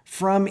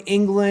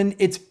England.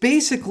 It's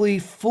basically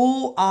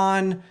full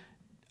on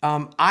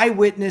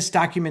eyewitness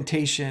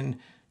documentation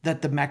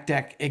that the Meck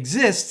Dec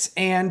exists.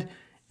 And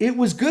it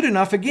was good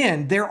enough.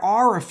 Again, there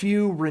are a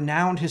few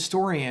renowned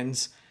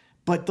historians,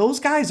 but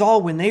those guys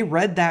all, when they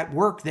read that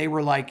work, they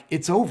were like,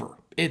 it's over.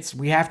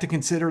 We have to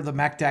consider the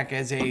Meck Dec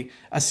as a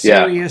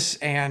serious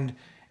and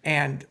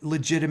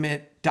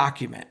legitimate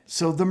document.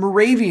 So the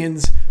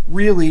Moravians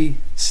really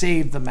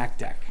saved the Meck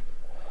Dec.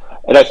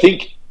 And I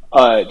think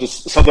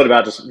just something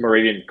about just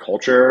Moravian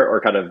culture,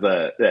 or kind of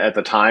at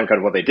the time, kind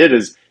of what they did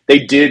is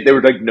they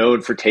were like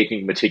known for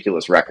taking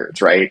meticulous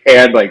records, right?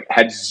 And like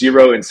had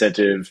zero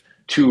incentive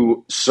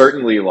to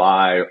certainly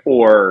lie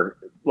or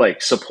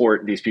like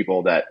support these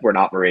people that were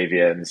not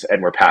Moravians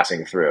and were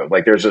passing through.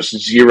 Like there's just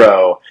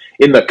zero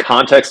in the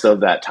context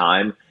of that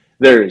time.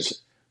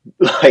 There's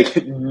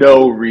like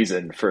no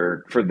reason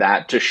for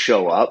that to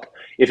show up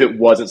if it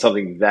wasn't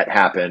something that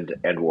happened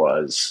and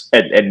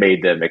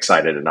made them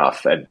excited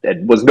enough and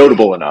was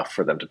notable enough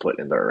for them to put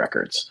in their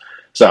records.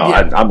 So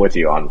I'm with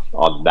you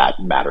on that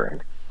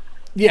mattering.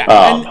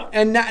 Yeah.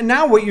 And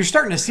now what you're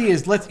starting to see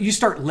is you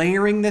start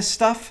layering this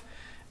stuff,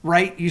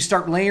 right? You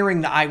start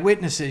layering the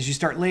eyewitnesses, you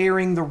start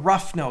layering the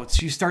rough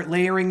notes, you start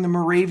layering the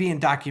Moravian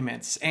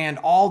documents and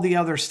all the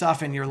other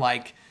stuff. And you're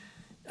like,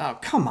 oh,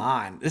 come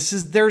on.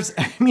 There's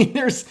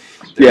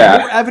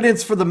more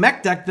evidence for the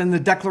Meck Dec than the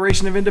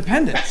Declaration of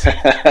Independence.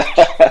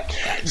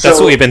 That's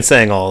what we've been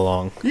saying all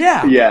along.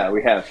 Yeah. Yeah,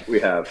 we have.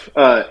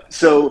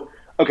 So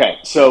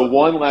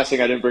one last thing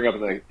I didn't bring up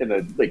in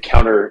the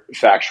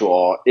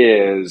counterfactual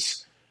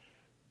is,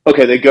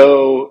 okay, they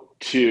go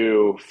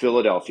to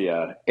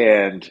Philadelphia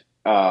and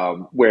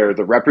where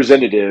the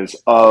representatives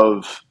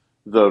of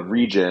the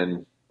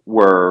region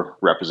were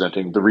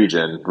representing the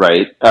region,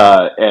 right?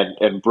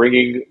 And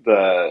bringing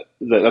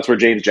that's where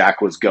James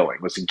Jack was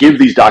going, was to give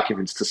these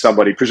documents to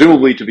somebody,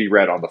 presumably to be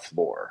read on the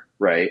floor,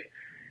 right?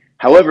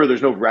 However,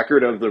 there's no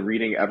record of the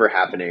reading ever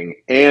happening,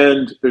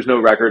 and there's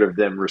no record of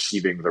them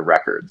receiving the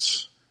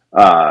records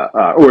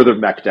or the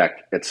Meck Dec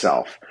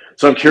itself.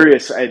 So I'm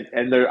curious,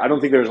 and I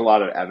don't think there's a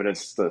lot of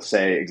evidence to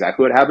say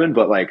exactly what happened,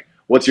 but like,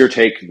 what's your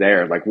take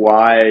there? Like,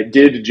 why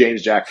did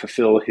James Jack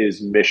fulfill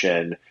his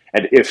mission,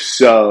 and if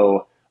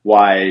so,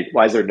 why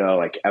is there no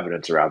like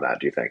evidence around that?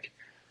 Do you think?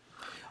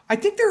 I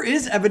think there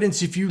is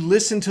evidence if you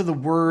listen to the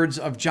words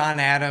of John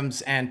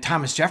Adams and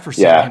Thomas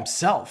Jefferson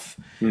himself.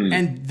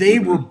 And they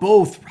were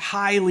both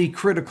highly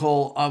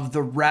critical of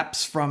the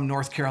reps from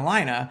North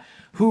Carolina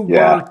who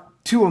were,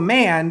 to a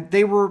man,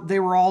 they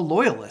were all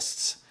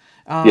loyalists.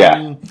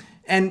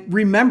 And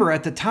remember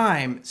at the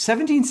time,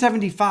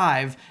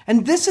 1775,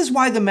 and this is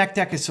why the Meck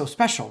Dec is so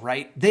special,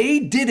 right? They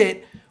did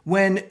it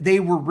when they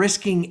were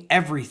risking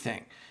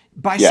everything.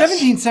 By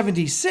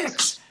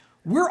 1776,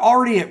 we're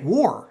already at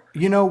war.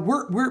 You know,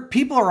 we're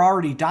people are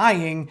already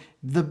dying.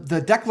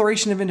 The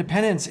Declaration of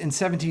Independence in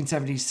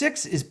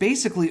 1776 is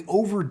basically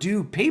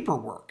overdue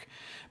paperwork.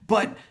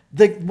 But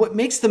what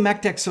makes the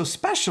Meck Dec so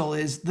special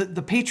is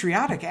the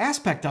patriotic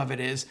aspect of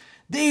it is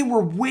they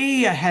were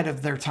way ahead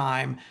of their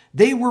time.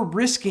 They were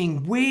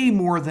risking way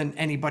more than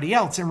anybody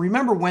else. And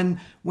remember, when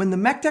the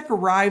Meck Dec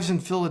arrives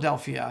in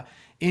Philadelphia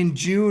in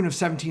June of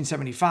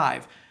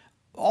 1775,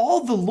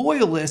 all the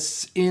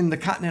loyalists in the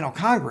Continental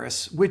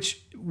Congress, which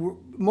were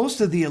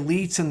most of the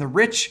elites and the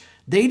rich,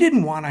 they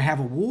didn't want to have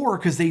a war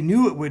because they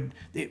knew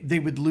they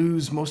would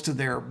lose most of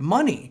their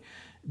money.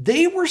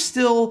 They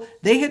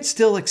had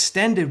still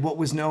extended what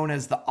was known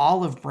as the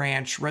Olive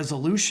Branch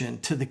Resolution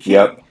to the king.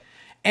 Yep.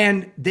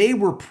 And they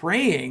were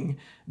praying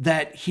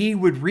that he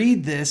would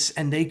read this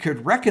and they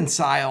could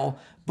reconcile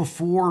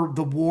before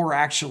the war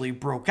actually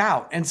broke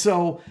out. And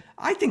so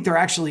I think there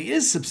actually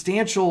is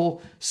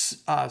substantial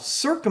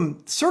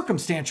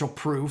circumstantial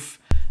proof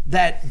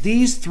that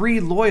these three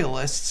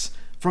loyalists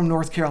from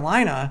North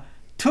Carolina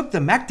took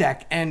the Meck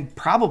Dec and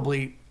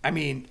probably,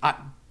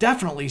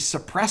 definitely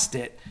suppressed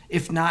it,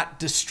 if not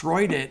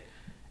destroyed it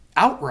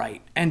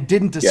outright, and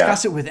didn't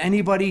discuss it with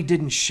anybody,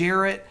 didn't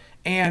share it.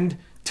 And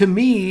to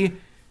me,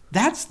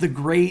 that's the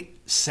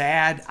great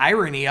sad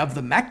irony of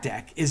the Meck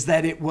Dec, is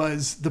that it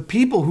was the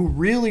people who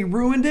really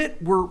ruined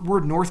it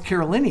were North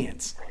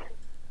Carolinians.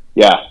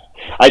 Yeah.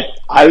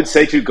 I would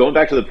say, too, going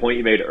back to the point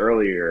you made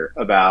earlier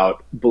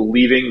about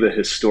believing the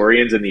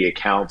historians and the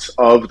accounts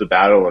of the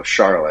Battle of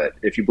Charlotte,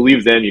 if you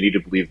believe them, you need to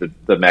believe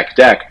the Meck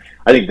Dec.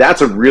 I think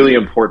that's a really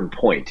important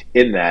point,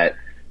 in that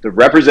the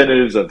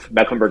representatives of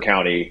Mecklenburg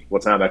County,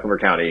 what's now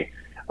Mecklenburg County,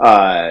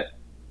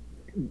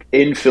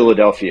 in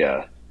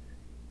Philadelphia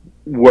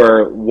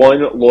were,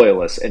 one,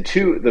 loyalists, and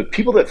two, the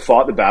people that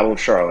fought the Battle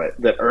of Charlotte,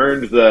 that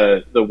earned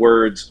the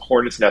words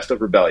 "Hornet's Nest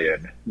of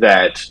Rebellion"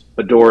 that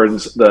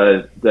adorns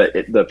the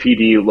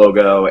PD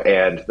logo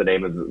and the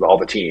name of all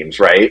the teams,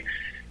 right?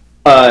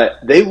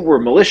 They were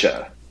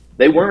militia.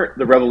 They weren't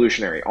the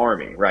Revolutionary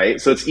Army,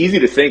 right? So it's easy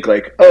to think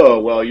like, oh,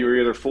 well, you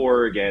were either for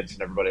or against,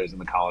 and everybody who was in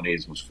the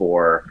colonies was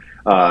for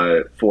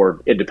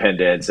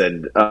independence.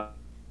 And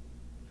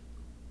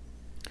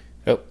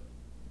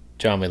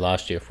John, we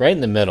lost you right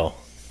in the middle.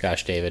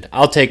 Gosh, David,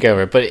 I'll take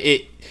over. But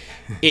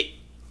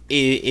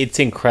it's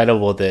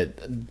incredible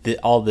that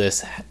all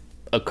this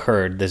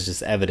occurred. There's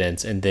just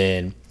evidence, and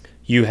then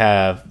you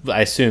have,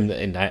 I assume,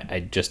 and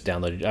I just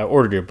I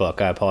ordered your book.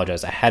 I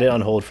apologize. I had it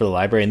on hold for the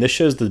library, and this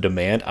shows the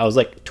demand. I was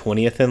like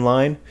 20th in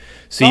line,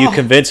 so you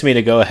convinced me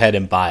to go ahead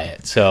and buy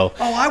it. So,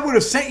 I would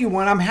have sent you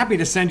one. I'm happy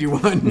to send you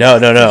one. No,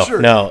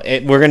 sure. No.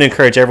 We're going to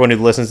encourage everyone who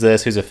listens to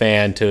this, who's a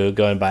fan, to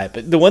go and buy it.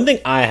 But the one thing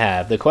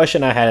the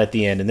question I had at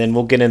the end, and then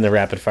we'll get into the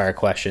rapid fire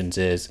questions,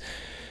 is,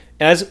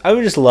 and I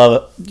would just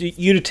love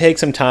you to take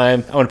some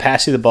time. I want to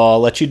pass you the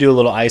ball, let you do a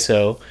little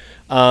ISO.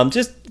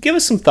 Just give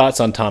us some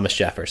thoughts on Thomas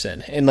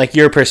Jefferson and like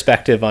your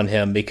perspective on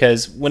him,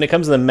 because when it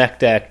comes to the Meck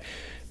Dec,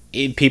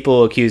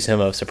 people accuse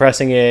him of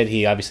suppressing it.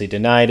 He obviously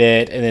denied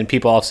it, and then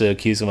people also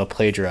accuse him of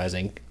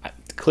plagiarizing.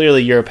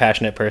 Clearly, you're a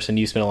passionate person.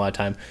 You spend a lot of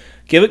time.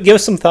 Give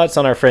us some thoughts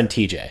on our friend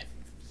TJ.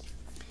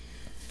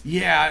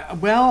 Yeah,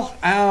 well,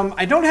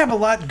 I don't have a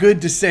lot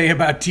good to say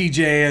about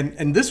TJ,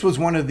 and this was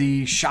one of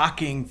the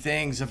shocking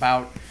things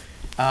about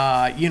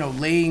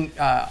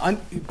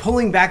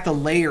pulling back the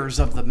layers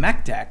of the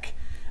Meck Dec.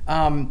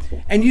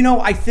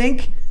 I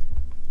think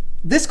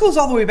this goes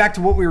all the way back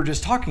to what we were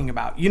just talking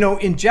about.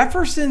 In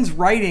Jefferson's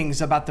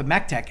writings about the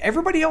Meck Dec,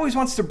 everybody always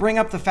wants to bring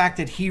up the fact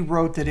that he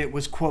wrote that it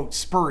was, quote,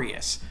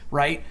 spurious,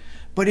 right?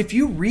 But if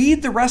you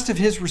read the rest of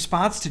his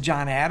response to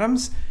John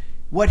Adams,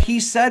 what he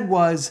said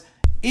was,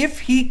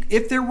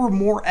 if there were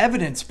more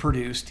evidence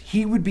produced,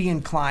 he would be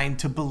inclined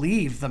to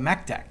believe the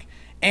Meck Dec.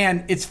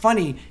 And it's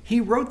funny, he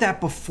wrote that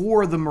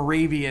before the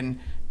Moravian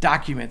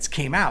documents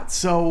came out.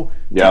 So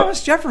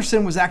Thomas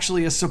Jefferson was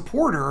actually a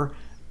supporter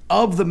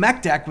of the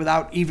Meck Dec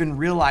without even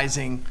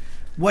realizing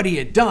what he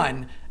had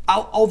done.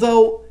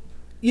 Although,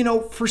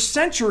 for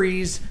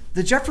centuries,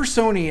 the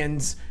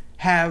Jeffersonians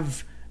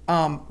have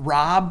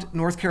robbed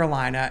North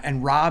Carolina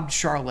and robbed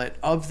Charlotte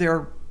of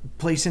their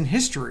place in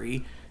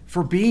history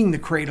for being the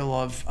cradle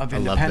of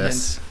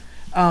independence.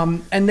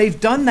 And they've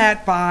done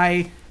that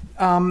by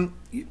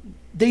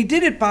they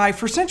did it by,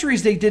 for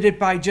centuries, they did it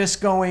by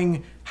just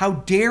going, how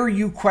dare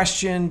you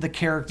question the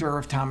character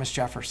of Thomas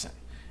Jefferson?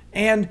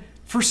 And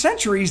for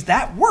centuries,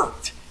 that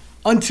worked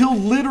until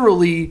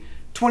literally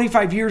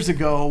 25 years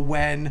ago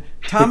when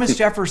Thomas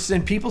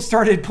Jefferson, people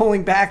started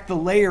pulling back the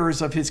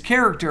layers of his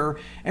character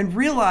and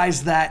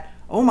realized that,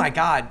 oh my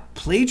God,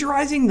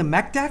 plagiarizing the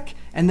Meck Dec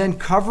and then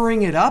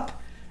covering it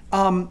up,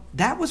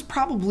 that was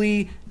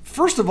probably,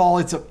 first of all,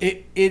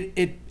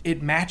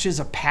 it matches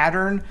a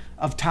pattern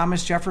of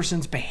Thomas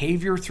Jefferson's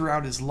behavior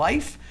throughout his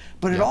life,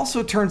 but it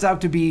also turns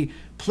out to be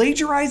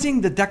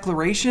plagiarizing the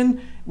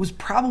Declaration was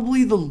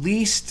probably the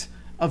least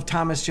of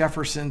Thomas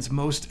Jefferson's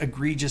most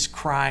egregious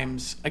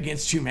crimes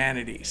against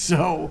humanity.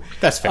 So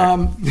that's fair.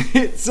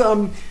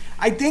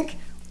 I think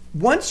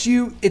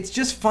it's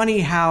just funny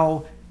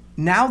how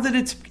now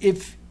that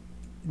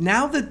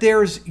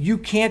you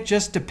can't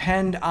just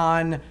depend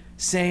on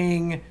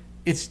saying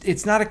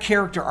it's not a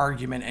character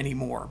argument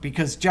anymore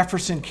because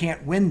Jefferson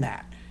can't win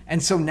that.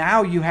 And so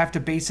now you have to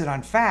base it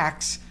on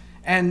facts,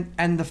 and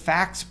the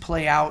facts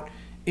play out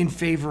in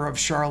favor of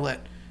Charlotte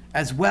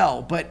as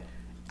well. But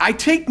I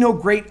took no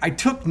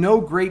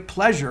great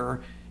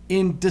pleasure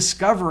in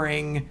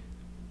discovering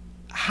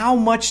how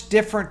much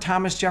different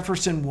Thomas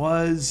Jefferson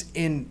was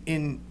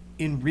in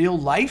real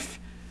life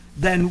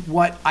than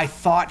what I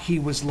thought he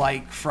was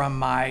like from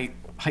my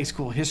high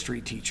school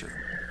history teacher.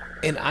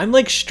 And I'm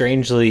like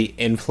strangely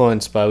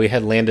influenced by, we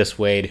had Landis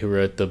Wade who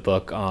wrote the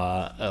book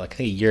like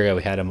a year ago.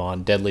 We had him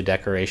on Deadly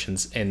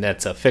Decorations, and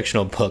that's a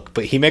fictional book,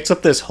 but he makes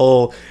up this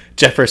whole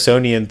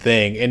Jeffersonian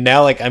thing, and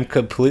now like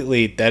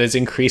that has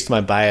increased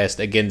my bias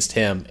against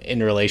him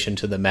in relation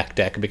to the Meck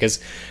Dec, because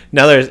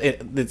now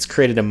it's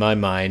created in my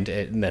mind,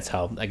 and that's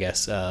how I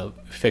guess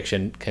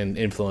fiction can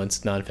influence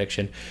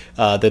nonfiction,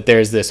 that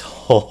there's this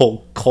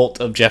whole cult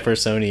of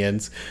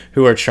Jeffersonians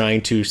who are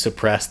trying to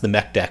suppress the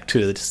Meck Dec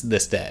to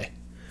this day.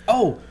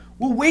 Oh,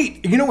 well,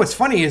 wait. You know what's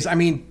funny is, I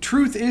mean,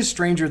 truth is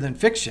stranger than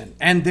fiction.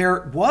 And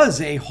there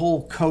was a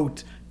whole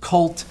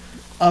cult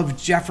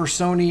of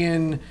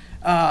Jeffersonian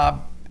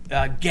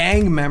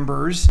gang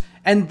members.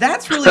 And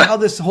that's really how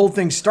this whole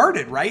thing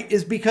started, right?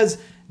 Is because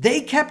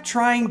they kept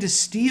trying to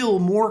steal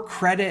more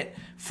credit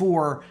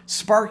for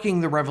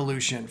sparking the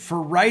revolution,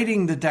 for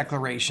writing the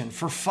Declaration,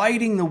 for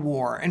fighting the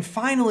war. And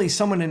finally,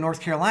 someone in North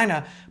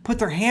Carolina put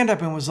their hand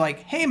up and was like,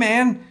 hey,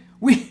 man,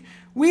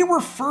 we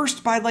were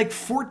first by like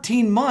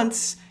 14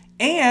 months,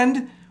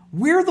 and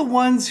we're the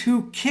ones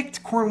who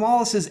kicked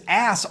Cornwallis's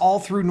ass all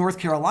through North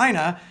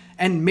Carolina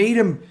and made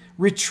him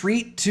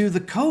retreat to the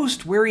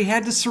coast where he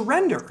had to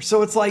surrender.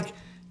 So it's like,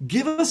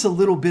 give us a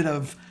little bit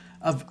of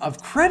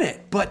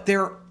credit. But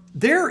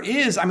there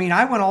is, I mean,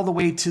 I went all the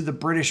way to the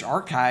British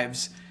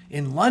archives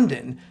in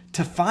London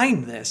to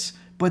find this,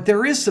 but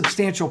there is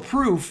substantial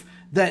proof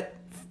that,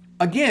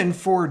 again,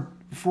 for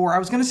I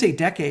was going to say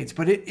decades,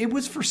 but it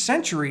was for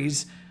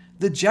centuries,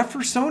 the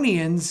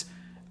Jeffersonians,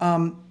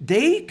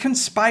 they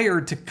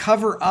conspired to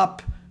cover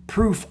up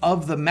proof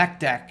of the Meck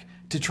Dec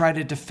to try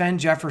to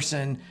defend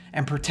Jefferson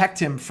and protect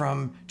him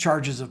from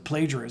charges of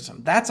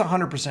plagiarism. That's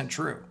 100%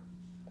 true.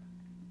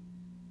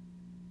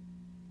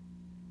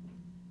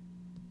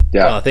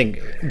 Yeah. I think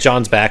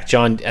John's back.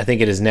 John, I think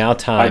it is now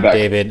time,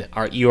 David.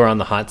 You are on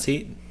the hot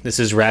seat. This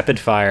is rapid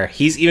fire.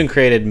 He's even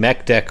created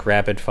Meck Dec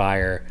rapid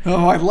fire.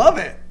 Oh, I love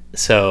it.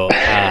 So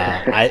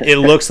it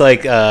looks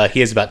like he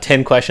has about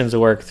 10 questions to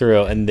work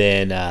through, and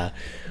then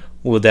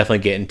we'll definitely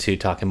get into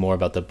talking more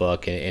about the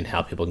book and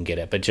how people can get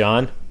it. But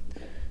John,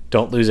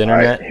 don't lose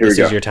internet. Right, this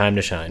is your time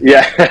to shine.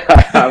 Yeah,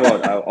 I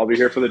won't. I'll be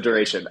here for the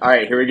duration. All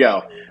right, here we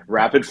go.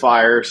 Rapid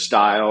fire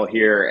style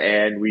here,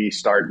 and we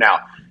start now.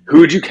 Who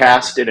would you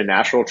cast in a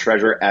National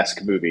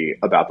Treasure-esque movie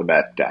about the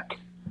Meck Dec?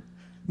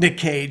 Nick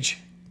Cage.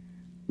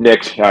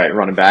 Nick, all right,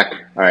 running back.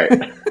 All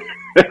right.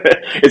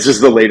 It's just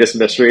the latest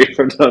mystery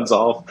from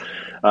Unsolved.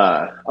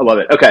 I love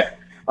it. Okay.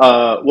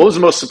 What was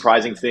the most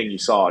surprising thing you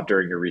saw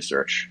during your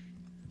research?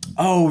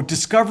 Oh,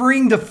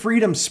 discovering the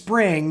Freedom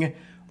Spring,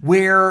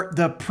 where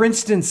the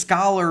Princeton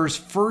scholars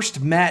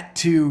first met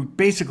to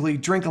basically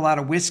drink a lot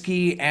of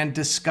whiskey and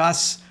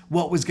discuss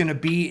what was going to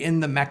be in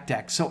the Meck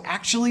Dec. So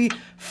actually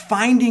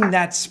finding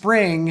that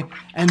spring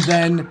and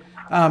then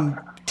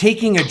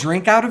taking a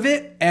drink out of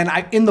it. And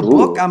in the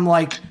book, I'm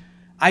like,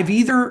 I've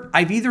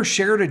either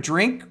shared a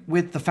drink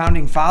with the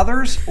founding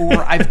fathers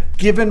or I've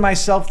given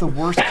myself the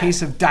worst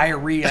case of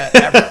diarrhea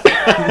ever.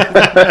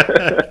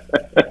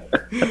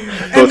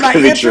 Both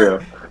can be true.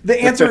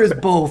 The answer is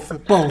both.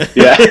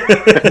 Yeah.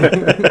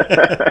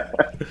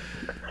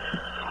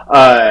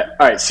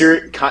 All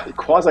right,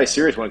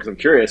 quasi-serious one, because I'm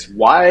curious.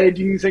 Why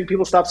do you think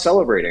people stopped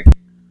celebrating?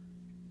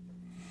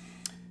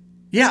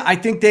 Yeah, I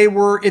think the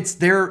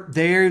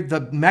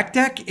Meck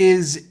Dec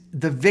is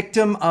the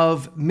victim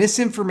of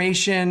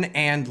misinformation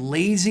and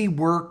lazy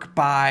work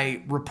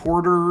by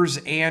reporters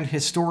and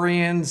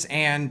historians,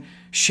 and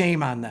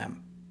shame on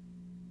them.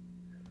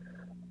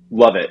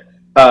 Love it.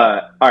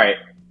 All right.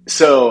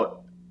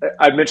 So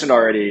I've mentioned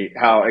already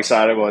how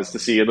excited I was to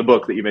see in the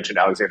book that you mentioned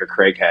Alexander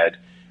Craighead.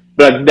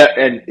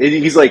 And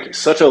he's like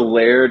such a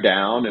layer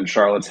down in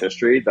Charlotte's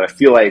history that I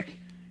feel like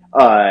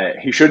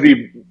he should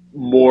be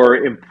more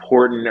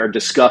important or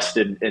discussed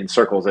in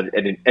circles,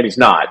 and he's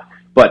not.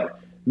 But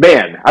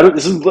man,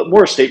 this is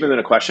more a statement than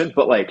a question.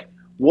 But like,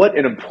 what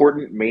an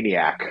important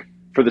maniac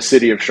for the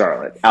city of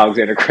Charlotte,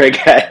 Alexander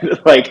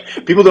Craighead. Like,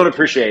 people don't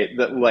appreciate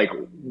that, like,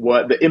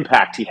 what the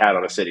impact he had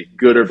on a city,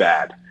 good or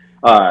bad.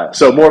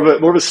 So more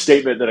of a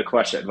statement than a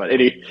question. But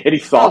any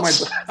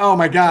thoughts? Oh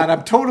my God,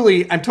 I'm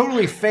totally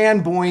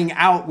fanboying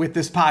out with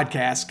this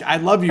podcast. I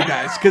love you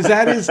guys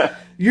because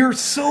you're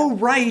so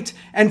right.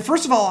 And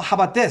first of all, how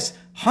about this?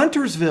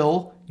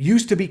 Huntersville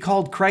used to be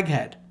called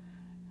Craighead.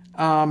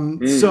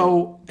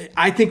 So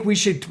I think we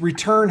should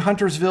return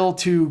Huntersville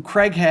to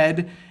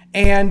Craighead.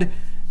 And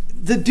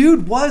the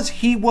dude was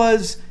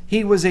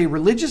a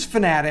religious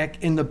fanatic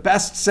in the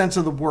best sense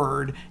of the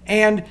word,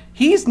 and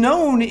he's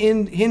known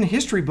in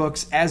history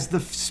books as the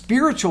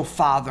spiritual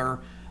father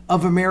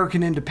of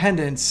American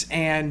independence.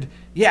 And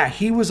yeah,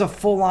 he was a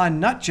full-on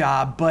nut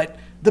job, but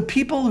the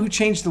people who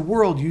change the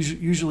world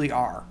usually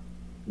are.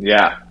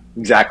 Yeah,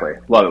 exactly.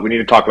 Love it. We need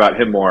to talk about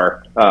him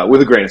more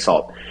with a grain of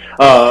salt.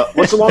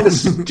 What's the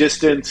longest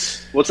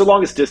distance? What's the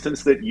longest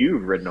distance that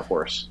you've ridden a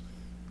horse?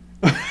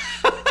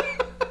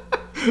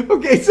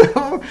 Okay,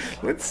 so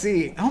let's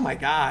see. Oh my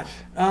God,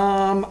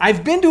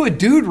 I've been to a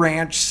dude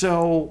ranch,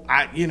 so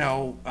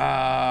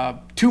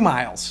 2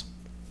 miles.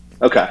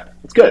 Okay,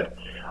 that's good.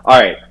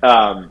 All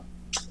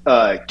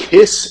right,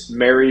 kiss,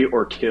 marry,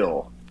 or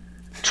kill.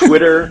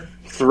 Twitter,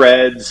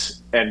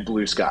 Threads, and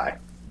Blue Sky.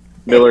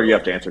 Miller, you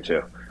have to answer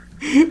too.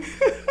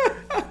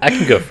 I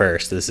can go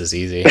first. This is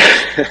easy.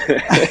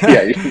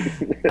 Yeah.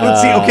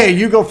 Let's see. Okay,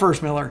 you go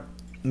first, Miller.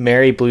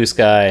 Marry Blue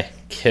Sky,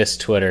 kiss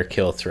Twitter,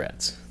 kill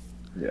Threads.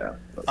 Yeah.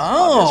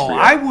 Oh,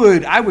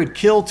 I would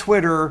kill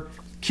Twitter,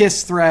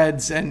 kiss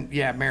Threads, and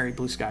marry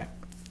Blue Sky.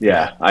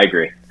 Yeah, I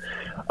agree.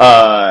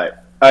 All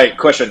right,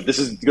 question. This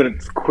is going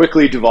to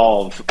quickly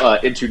devolve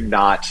into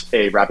not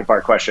a rapid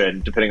fire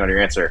question, depending on your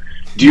answer.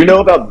 Do you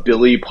know about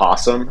Billy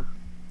Possum?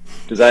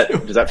 Does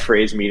that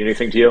phrase mean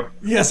anything to you?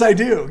 Yes, I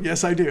do.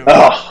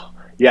 Oh,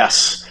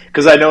 yes.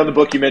 Because I know in the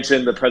book you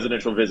mentioned the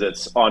presidential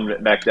visits on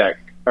Meck Dec,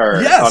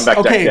 on Meck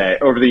Dec Day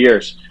over the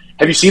years.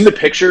 Have you seen the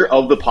picture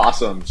of the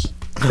possums?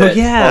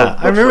 I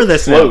remember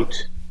this float. Now.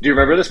 Do you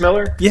remember this,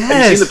 Miller? Yes.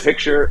 Have you seen the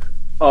picture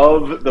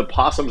of the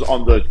possums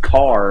on the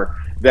car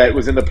that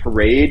was in the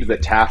parade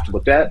that Taft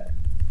looked at?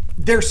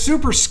 They're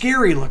super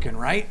scary looking,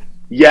 right?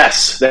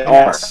 Yes, they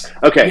are.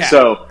 Okay,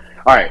 so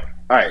all right.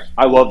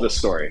 I love this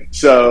story.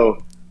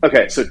 So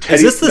Teddy. Is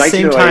this the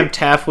same time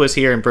Taft was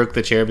here and broke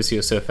the chair because he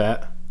was so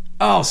fat?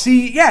 Oh,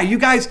 see, you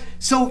guys.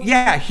 So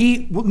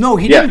he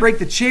didn't break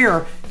the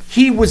chair.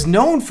 He was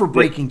known for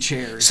breaking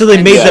chairs. So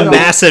they made the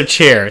massive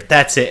chair.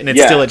 That's it, and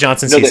it's still at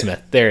Johnson C.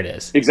 Smith. There it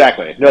is.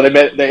 Exactly. No,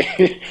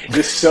 they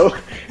just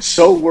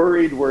so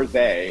worried were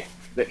they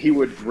that he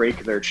would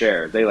break their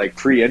chair. They like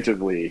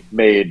preemptively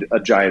made a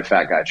giant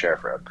fat guy chair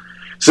for him.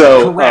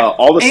 So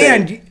all the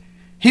same.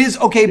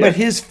 And but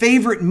his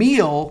favorite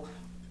meal.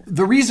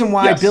 The reason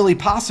why Billy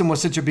Possum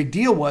was such a big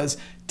deal was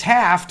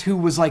Taft, who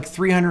was like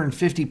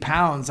 350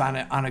 pounds on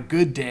a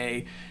good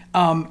day.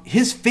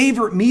 His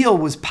favorite meal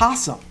was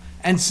possum.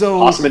 And so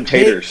possum and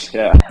taters,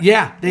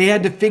 they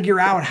had to figure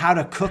out how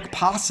to cook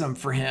possum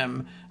for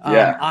him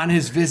on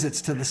his visits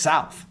to the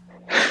South.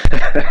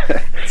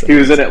 He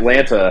was in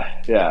Atlanta.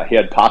 Yeah, he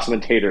had possum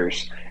and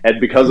taters,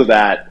 and because of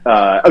that,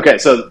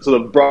 so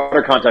the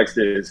broader context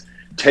is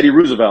Teddy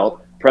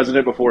Roosevelt,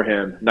 president before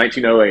him,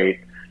 1908.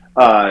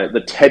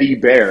 The teddy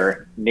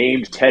bear,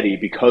 named Teddy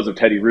because of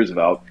Teddy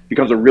Roosevelt,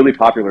 becomes a really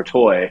popular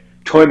toy.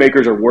 Toy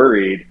makers are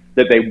worried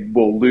that they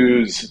will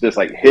lose this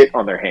like hit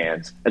on their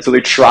hands, and so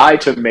they try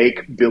to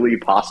make Billy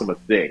Possum a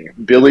thing.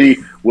 Billy,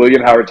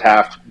 William Howard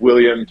Taft,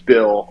 William,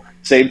 Bill,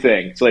 same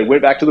thing. So they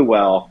went back to the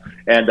well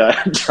and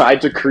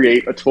tried to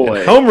create a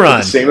toy. And home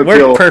run, same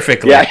worked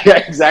perfectly. Yeah,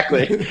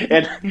 exactly.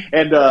 and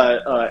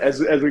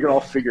as we can all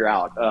figure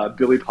out,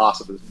 Billy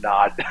Possum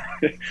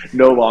is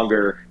no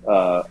longer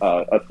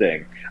a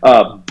thing.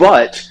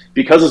 But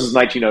because this is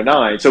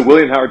 1909, so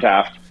William Howard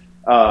Taft.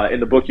 In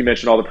the book, you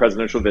mentioned all the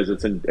presidential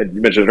visits, and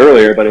you mentioned it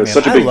earlier, but it was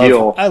such a big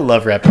deal. I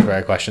love rapid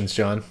fire questions,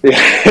 John. Yeah,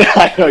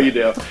 I know you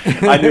do.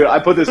 I knew. I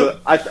put this.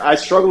 I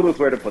struggled with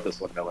where to put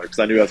this one, Miller, because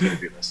I knew I was going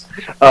to do this.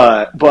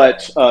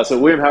 So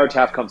William Howard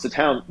Taft comes to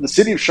town. The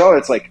city of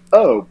Charlotte's like,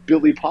 oh,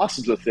 Billy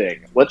Possum's a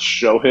thing. Let's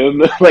show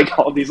him like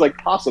all these like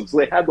possums. So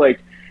they had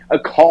like a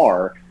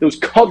car that was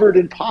covered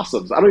in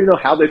possums. I don't even know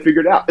how they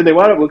figured it out, and they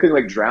wound up looking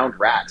like drowned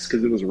rats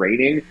because it was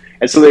raining.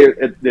 And so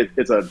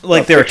it's a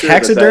like they were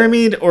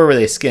taxidermied or were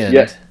they skinned?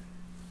 Yeah.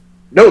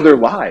 No, they're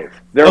live.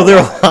 They're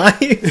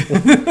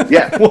live.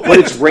 Yeah, but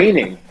it's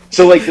raining,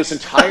 so like this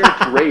entire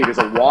parade is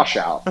a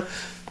washout.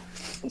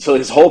 So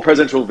his whole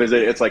presidential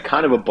visit, it's like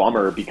kind of a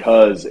bummer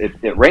because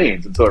it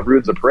rains, and so it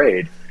ruins the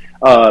parade.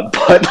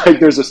 But like,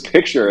 there's this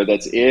picture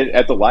that's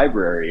at the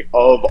library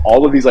of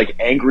all of these like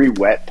angry,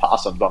 wet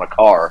possums on a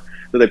car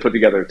that they put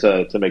together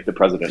to make the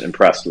president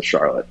impressed with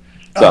Charlotte.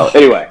 So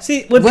anyway,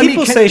 see when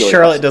people say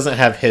Charlotte doesn't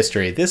have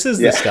history, this is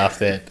the stuff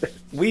that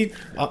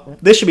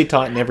This should be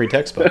taught in every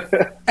textbook.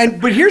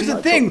 But here's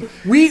the thing: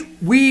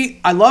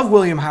 I love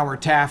William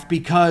Howard Taft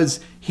because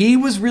he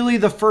was really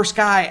the first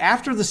guy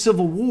after the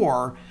Civil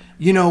War.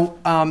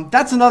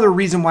 That's another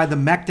reason why the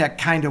Meck Dec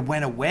kind of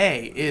went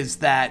away, is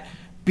that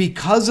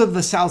because of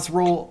the South's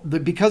role,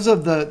 because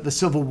of the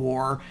Civil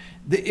War,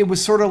 it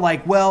was sort of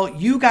like, well,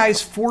 you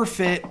guys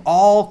forfeit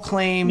all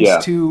claims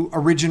to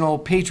original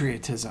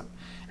patriotism.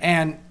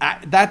 And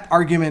that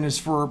argument is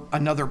for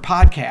another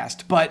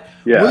podcast. But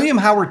William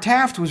Howard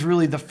Taft was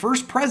really the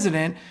first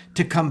president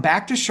to come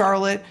back to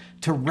Charlotte,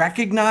 to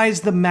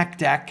recognize the Meck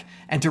Dec,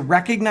 and to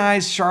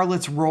recognize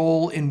Charlotte's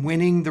role in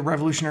winning the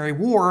Revolutionary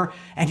War.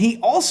 And he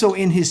also,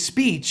 in his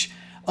speech,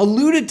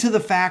 alluded to the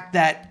fact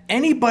that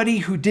anybody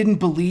who didn't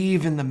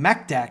believe in the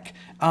Meck Dec,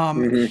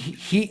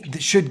 he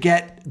should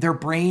get their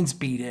brains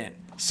beat in.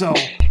 So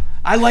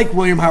I like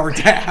William Howard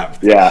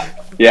Taft. Yeah,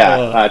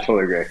 I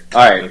totally agree.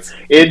 All right.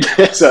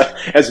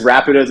 As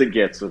rapid as it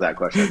gets with that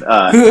question.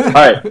 All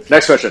right,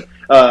 next question.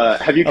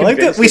 Have you? I like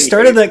that we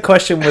started that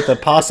question with a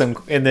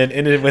possum and then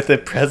ended with the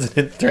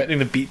president threatening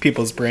to beat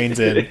people's brains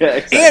in.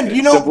 Exactly. And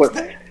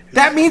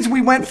that means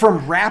we went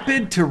from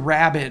rapid to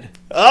rabid.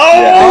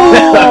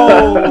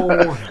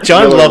 Oh!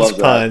 John loves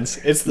puns.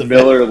 It's the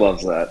Miller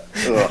loves that.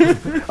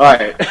 All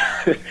right.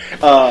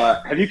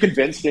 Have you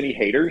convinced any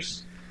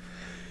haters?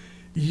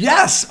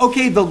 Yes.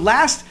 Okay.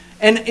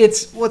 And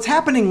it's what's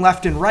happening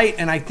left and right.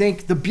 And I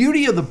think the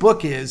beauty of the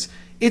book is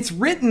it's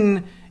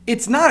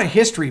not a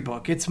history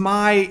book. It's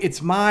my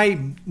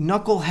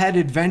knucklehead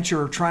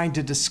adventure trying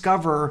to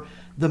discover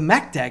the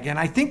Meck Dec. And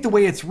I think the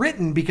way it's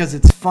written, because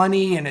it's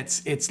funny and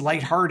it's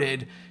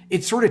lighthearted,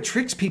 it sort of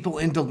tricks people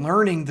into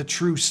learning the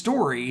true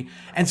story.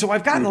 And so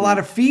I've gotten a lot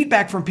of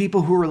feedback from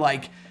people who are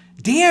like,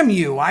 damn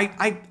you,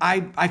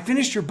 I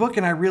finished your book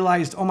and I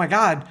realized, oh my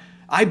God,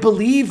 I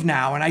believe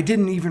now, and I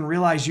didn't even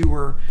realize you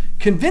were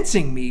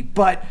convincing me.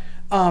 But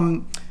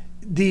Jeremy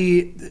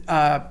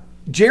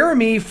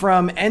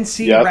from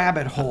NC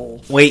Rabbit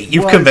Hole. Wait,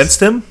 you've convinced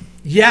him?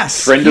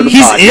 Yes. Friend of the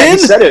He's pod. in? Yeah, he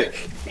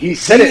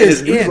said it in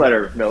his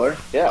newsletter, Miller.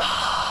 Yeah.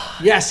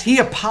 Yes, he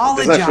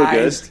apologized. Doesn't that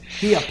feel good?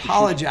 He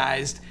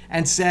apologized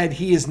and said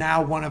he is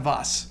now one of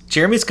us.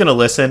 Jeremy's going to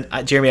listen.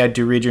 Jeremy, I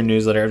do read your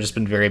newsletter. I've just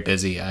been very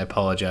busy. I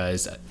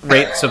apologize.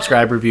 Rate,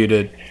 subscribe, review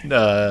to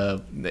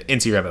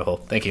NC Rabbit Hole.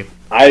 Thank you.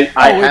 I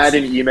had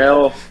an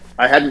email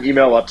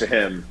up to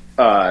him,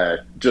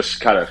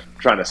 just kind of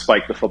trying to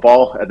spike the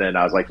football, and then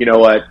I was like, you know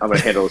what, I'm going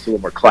to handle this with a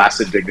little more class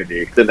and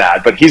dignity than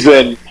that. But he's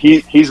been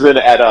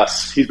at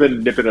us. He's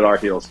been nipping at our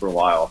heels for a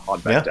while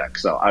on Meck Dec.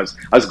 So I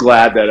was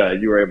glad that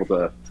you were able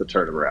to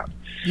turn him around.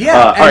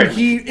 Yeah, and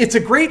it's a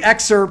great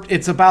excerpt.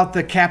 It's about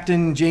the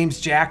Captain James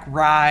Jack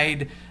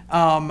ride,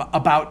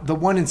 about the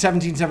one in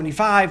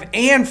 1775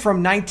 and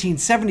from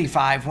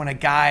 1975 when a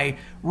guy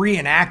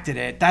reenacted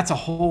it. That's a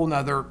whole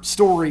nother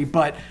story.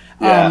 But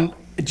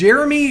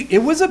Jeremy, it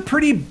was a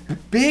pretty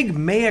big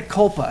mea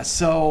culpa.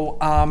 So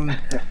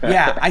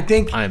I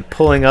think I'm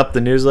pulling up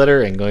the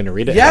newsletter and going to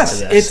read it.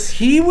 Yes, after this.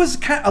 he was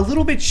kind of a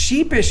little bit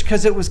sheepish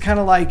because it was kind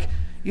of like,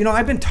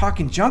 I've been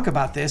talking junk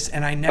about this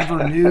and I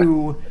never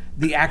knew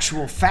the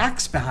actual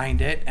facts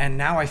behind it, and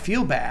now I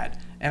feel bad.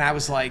 And I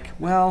was like,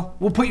 well,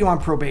 we'll put you on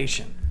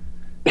probation.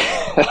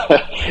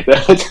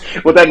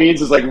 What that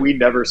means is, like, we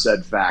never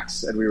said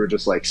facts, and we were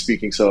just, like,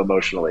 speaking so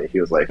emotionally. He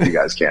was like, you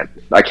guys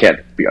I can't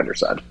be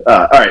understood.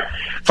 All right,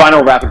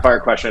 final rapid-fire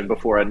question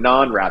before a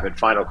non-rapid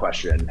final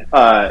question.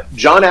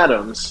 John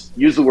Adams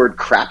used the word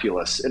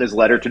crapulous in his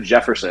letter to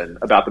Jefferson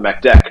about the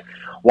Meck Dec.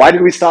 Why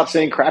did we stop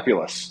saying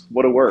crapulous?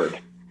 What a word.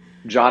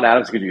 John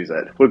Adams could use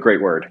it. What a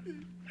great word.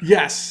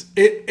 Yes,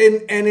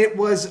 it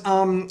was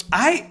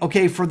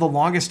for the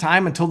longest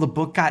time until the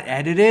book got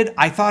edited,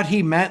 I thought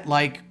he meant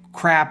like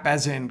crap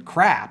as in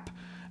crap.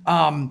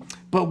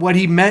 But what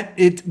he meant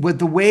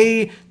the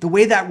way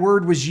that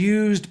word was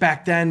used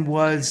back then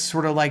was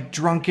sort of like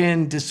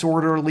drunken,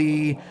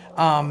 disorderly,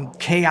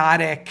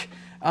 chaotic.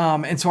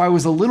 And so I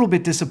was a little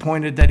bit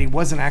disappointed that he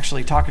wasn't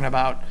actually talking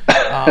about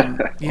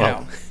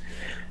know.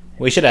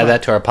 We should add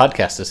that to our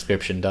podcast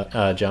description,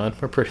 John.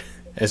 We're pretty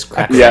as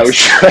crap. Yeah, we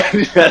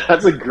should.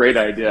 That's a great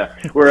idea.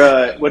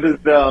 What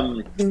did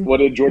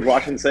George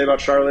Washington say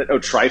about Charlotte? Oh,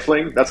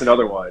 trifling. That's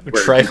another one.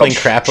 Trifling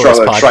crapulous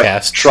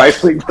podcast.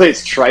 Trifling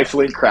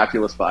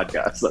crapulous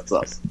podcast. That's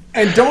us.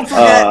 And don't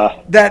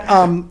forget that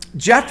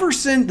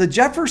the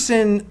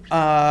Jefferson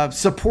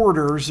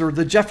supporters, or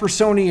the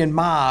Jeffersonian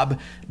mob,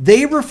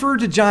 they refer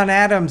to John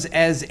Adams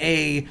as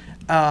a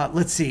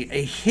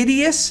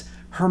hideous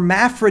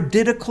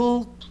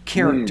hermaphroditical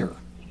character.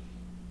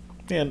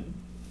 Man,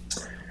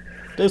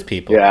 those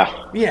people. Yeah,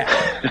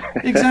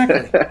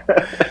 exactly.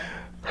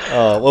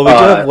 Well, we do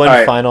have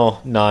one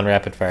final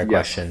non-rapid fire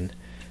question.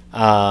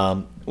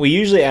 We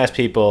usually ask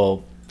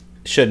people,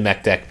 should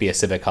Meck Dec be a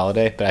civic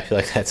holiday? But I feel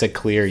like that's a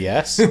clear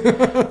yes.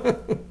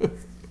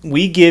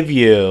 We give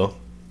you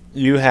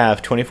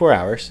have 24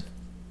 hours.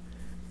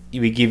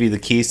 We give you the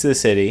keys to the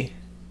city.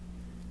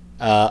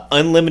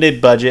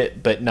 Unlimited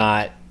budget, but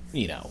not,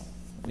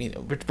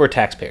 we're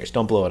taxpayers.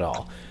 Don't blow it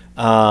all.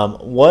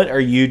 What are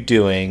you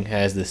doing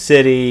as the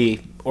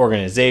city,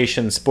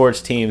 organization,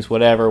 sports teams,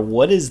 whatever?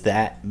 What does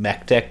that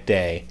Meck Dec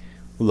Day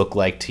look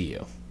like to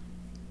you?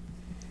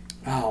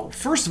 Oh,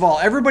 first of all,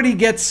 everybody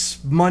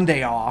gets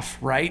Monday off,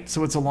 right?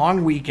 So it's a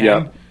long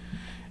weekend.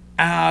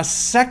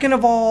 Second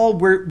of all,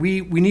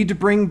 we need to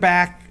bring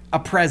back a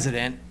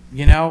president.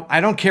 I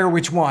don't care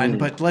which one,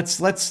 but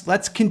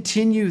let's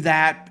continue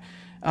that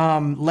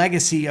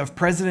legacy of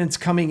presidents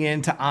coming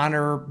in to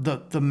honor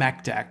the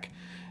Meck Dec.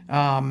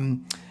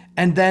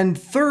 And then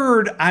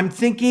third, I'm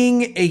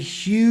thinking a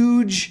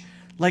huge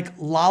like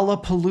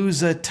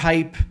Lollapalooza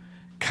type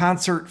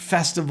concert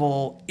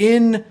festival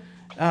in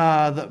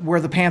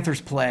where the Panthers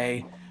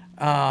play.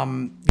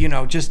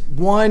 Just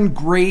one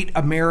great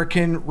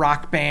American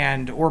rock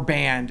band or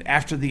band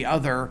after the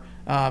other,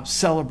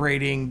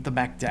 celebrating the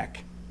Meck Dec.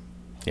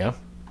 Yeah.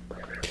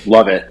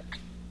 Love it.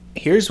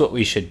 Here's what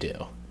we should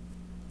do.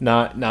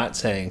 Not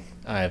saying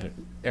I haven't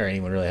or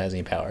anyone really has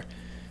any power.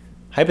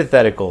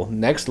 Hypothetical,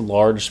 next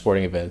large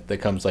sporting event that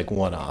comes like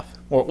one off.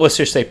 Or let's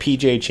just say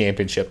PGA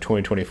Championship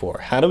 2024.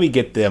 How do we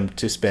get them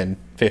to spend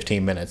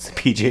 15 minutes the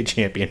PGA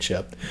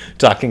Championship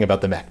talking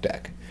about the Meck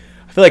Dec?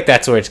 I feel like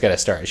that's where it's got to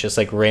start. It's just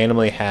like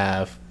randomly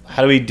how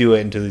do we do it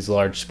into these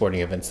large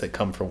sporting events that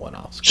come for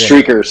one-offs?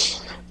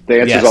 Streakers. The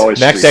answer is always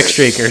Meck Dec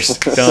streakers.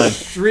 streakers. Done.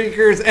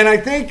 Streakers, and I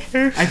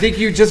think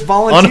you just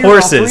volunteered on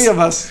horses. all three of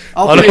us.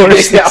 On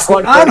horses. Yeah,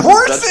 On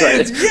horses,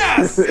 that's right.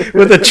 yes.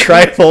 With a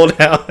trifold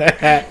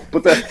hat.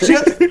 But the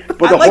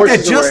like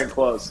horses that are wearing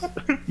clothes.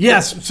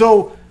 Yes,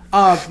 so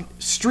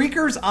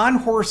streakers on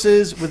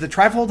horses with a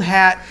trifold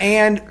hat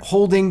and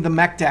holding the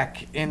Meck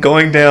Dec in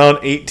Going down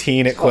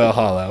 18 at Quail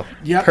Hollow.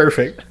 Yep.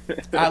 Perfect.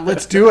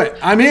 Let's do it.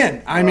 I'm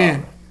in.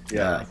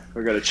 Yeah,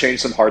 we're going to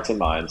change some hearts and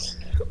minds.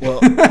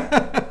 Well,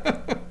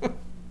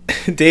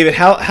 David,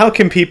 how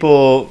can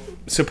people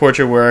support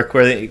your work?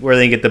 Where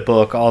they get the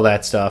book, all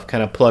that stuff?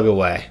 Kind of plug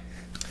away.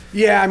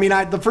 Yeah,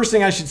 the first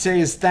thing I should say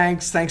is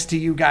thanks to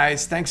you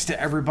guys, thanks to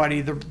everybody.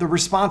 The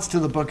response to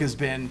the book has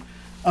been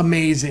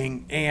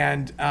amazing,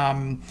 and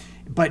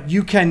but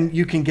you can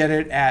get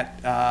it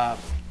at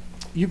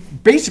you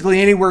basically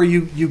anywhere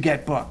you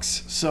get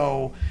books.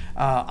 So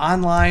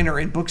online or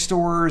in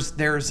bookstores,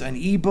 there's an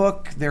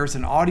ebook, there's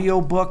an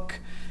audio book.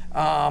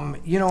 Do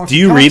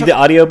you read the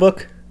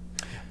audiobook?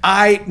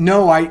 I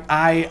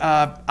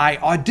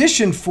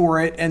auditioned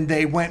for it and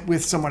they went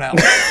with someone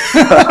else.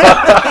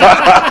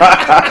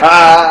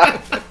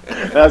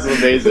 That's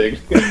amazing.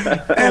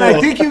 And I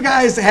think you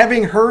guys,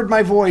 having heard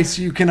my voice,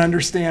 you can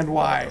understand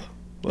why.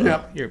 Well,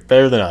 yep. You're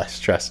better than us,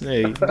 trust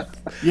me.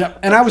 Yep.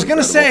 And I was going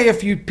to say,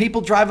 if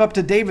people drive up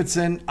to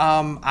Davidson,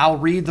 I'll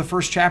read the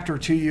first chapter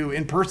to you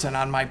in person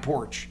on my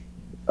porch.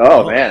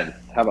 Oh, man.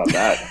 How about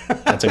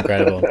that? That's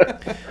incredible.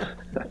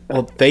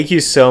 Well, thank you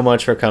so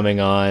much for coming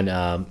on.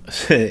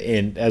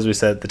 And as we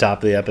said at the top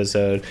of the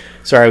episode,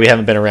 sorry we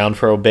haven't been around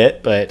for a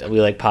bit, but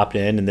we popped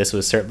in, and this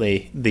was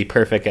certainly the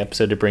perfect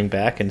episode to bring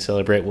back and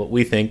celebrate what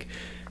we think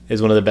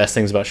is one of the best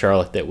things about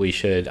Charlotte that we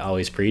should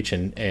always preach.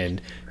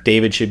 And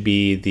David should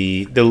be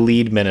the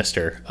lead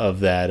minister of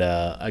that,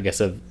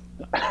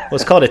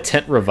 let's call it a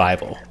tent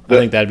revival. I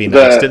think that'd be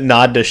nice. To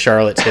nod to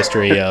Charlotte's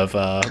history of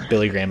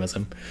Billy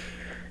Grahamism.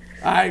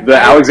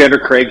 Alexander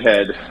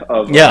Craighead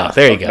of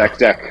there you go. Meck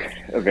Dec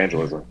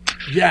evangelism.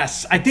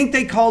 Yes, I think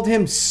they called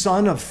him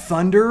Son of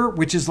Thunder,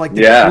 which is like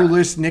the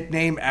coolest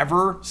nickname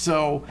ever.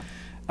 So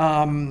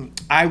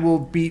I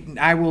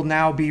will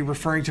now be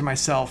referring to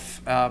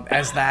myself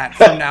as that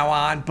from now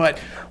on. But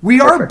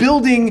we're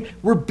building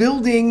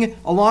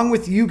along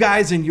with you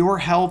guys and your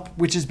help,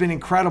 which has been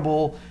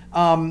incredible.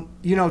 To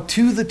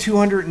the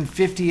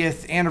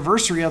 250th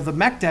anniversary of the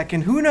Meck Dec,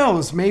 and who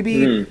knows,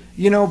 maybe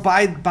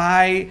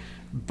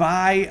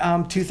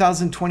by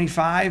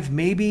 2025,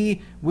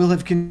 maybe we'll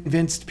have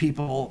convinced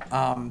people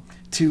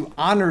to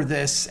honor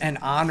this and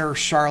honor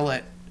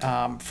Charlotte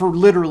for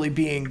literally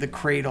being the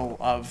cradle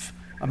of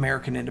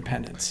American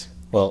independence.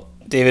 Well,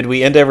 David,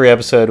 we end every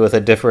episode with a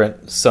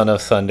different Son of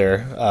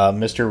Thunder,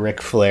 Mr.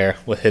 Ric Flair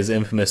with his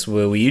infamous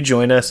woo. Will you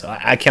join us?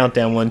 I count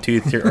down 1, 2,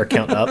 3, or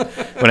count up.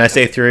 When I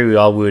say 3, we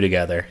all woo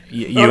together.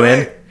 You all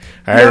in?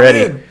 All right, ready?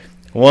 In.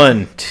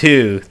 1,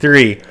 2,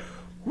 3.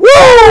 Woo!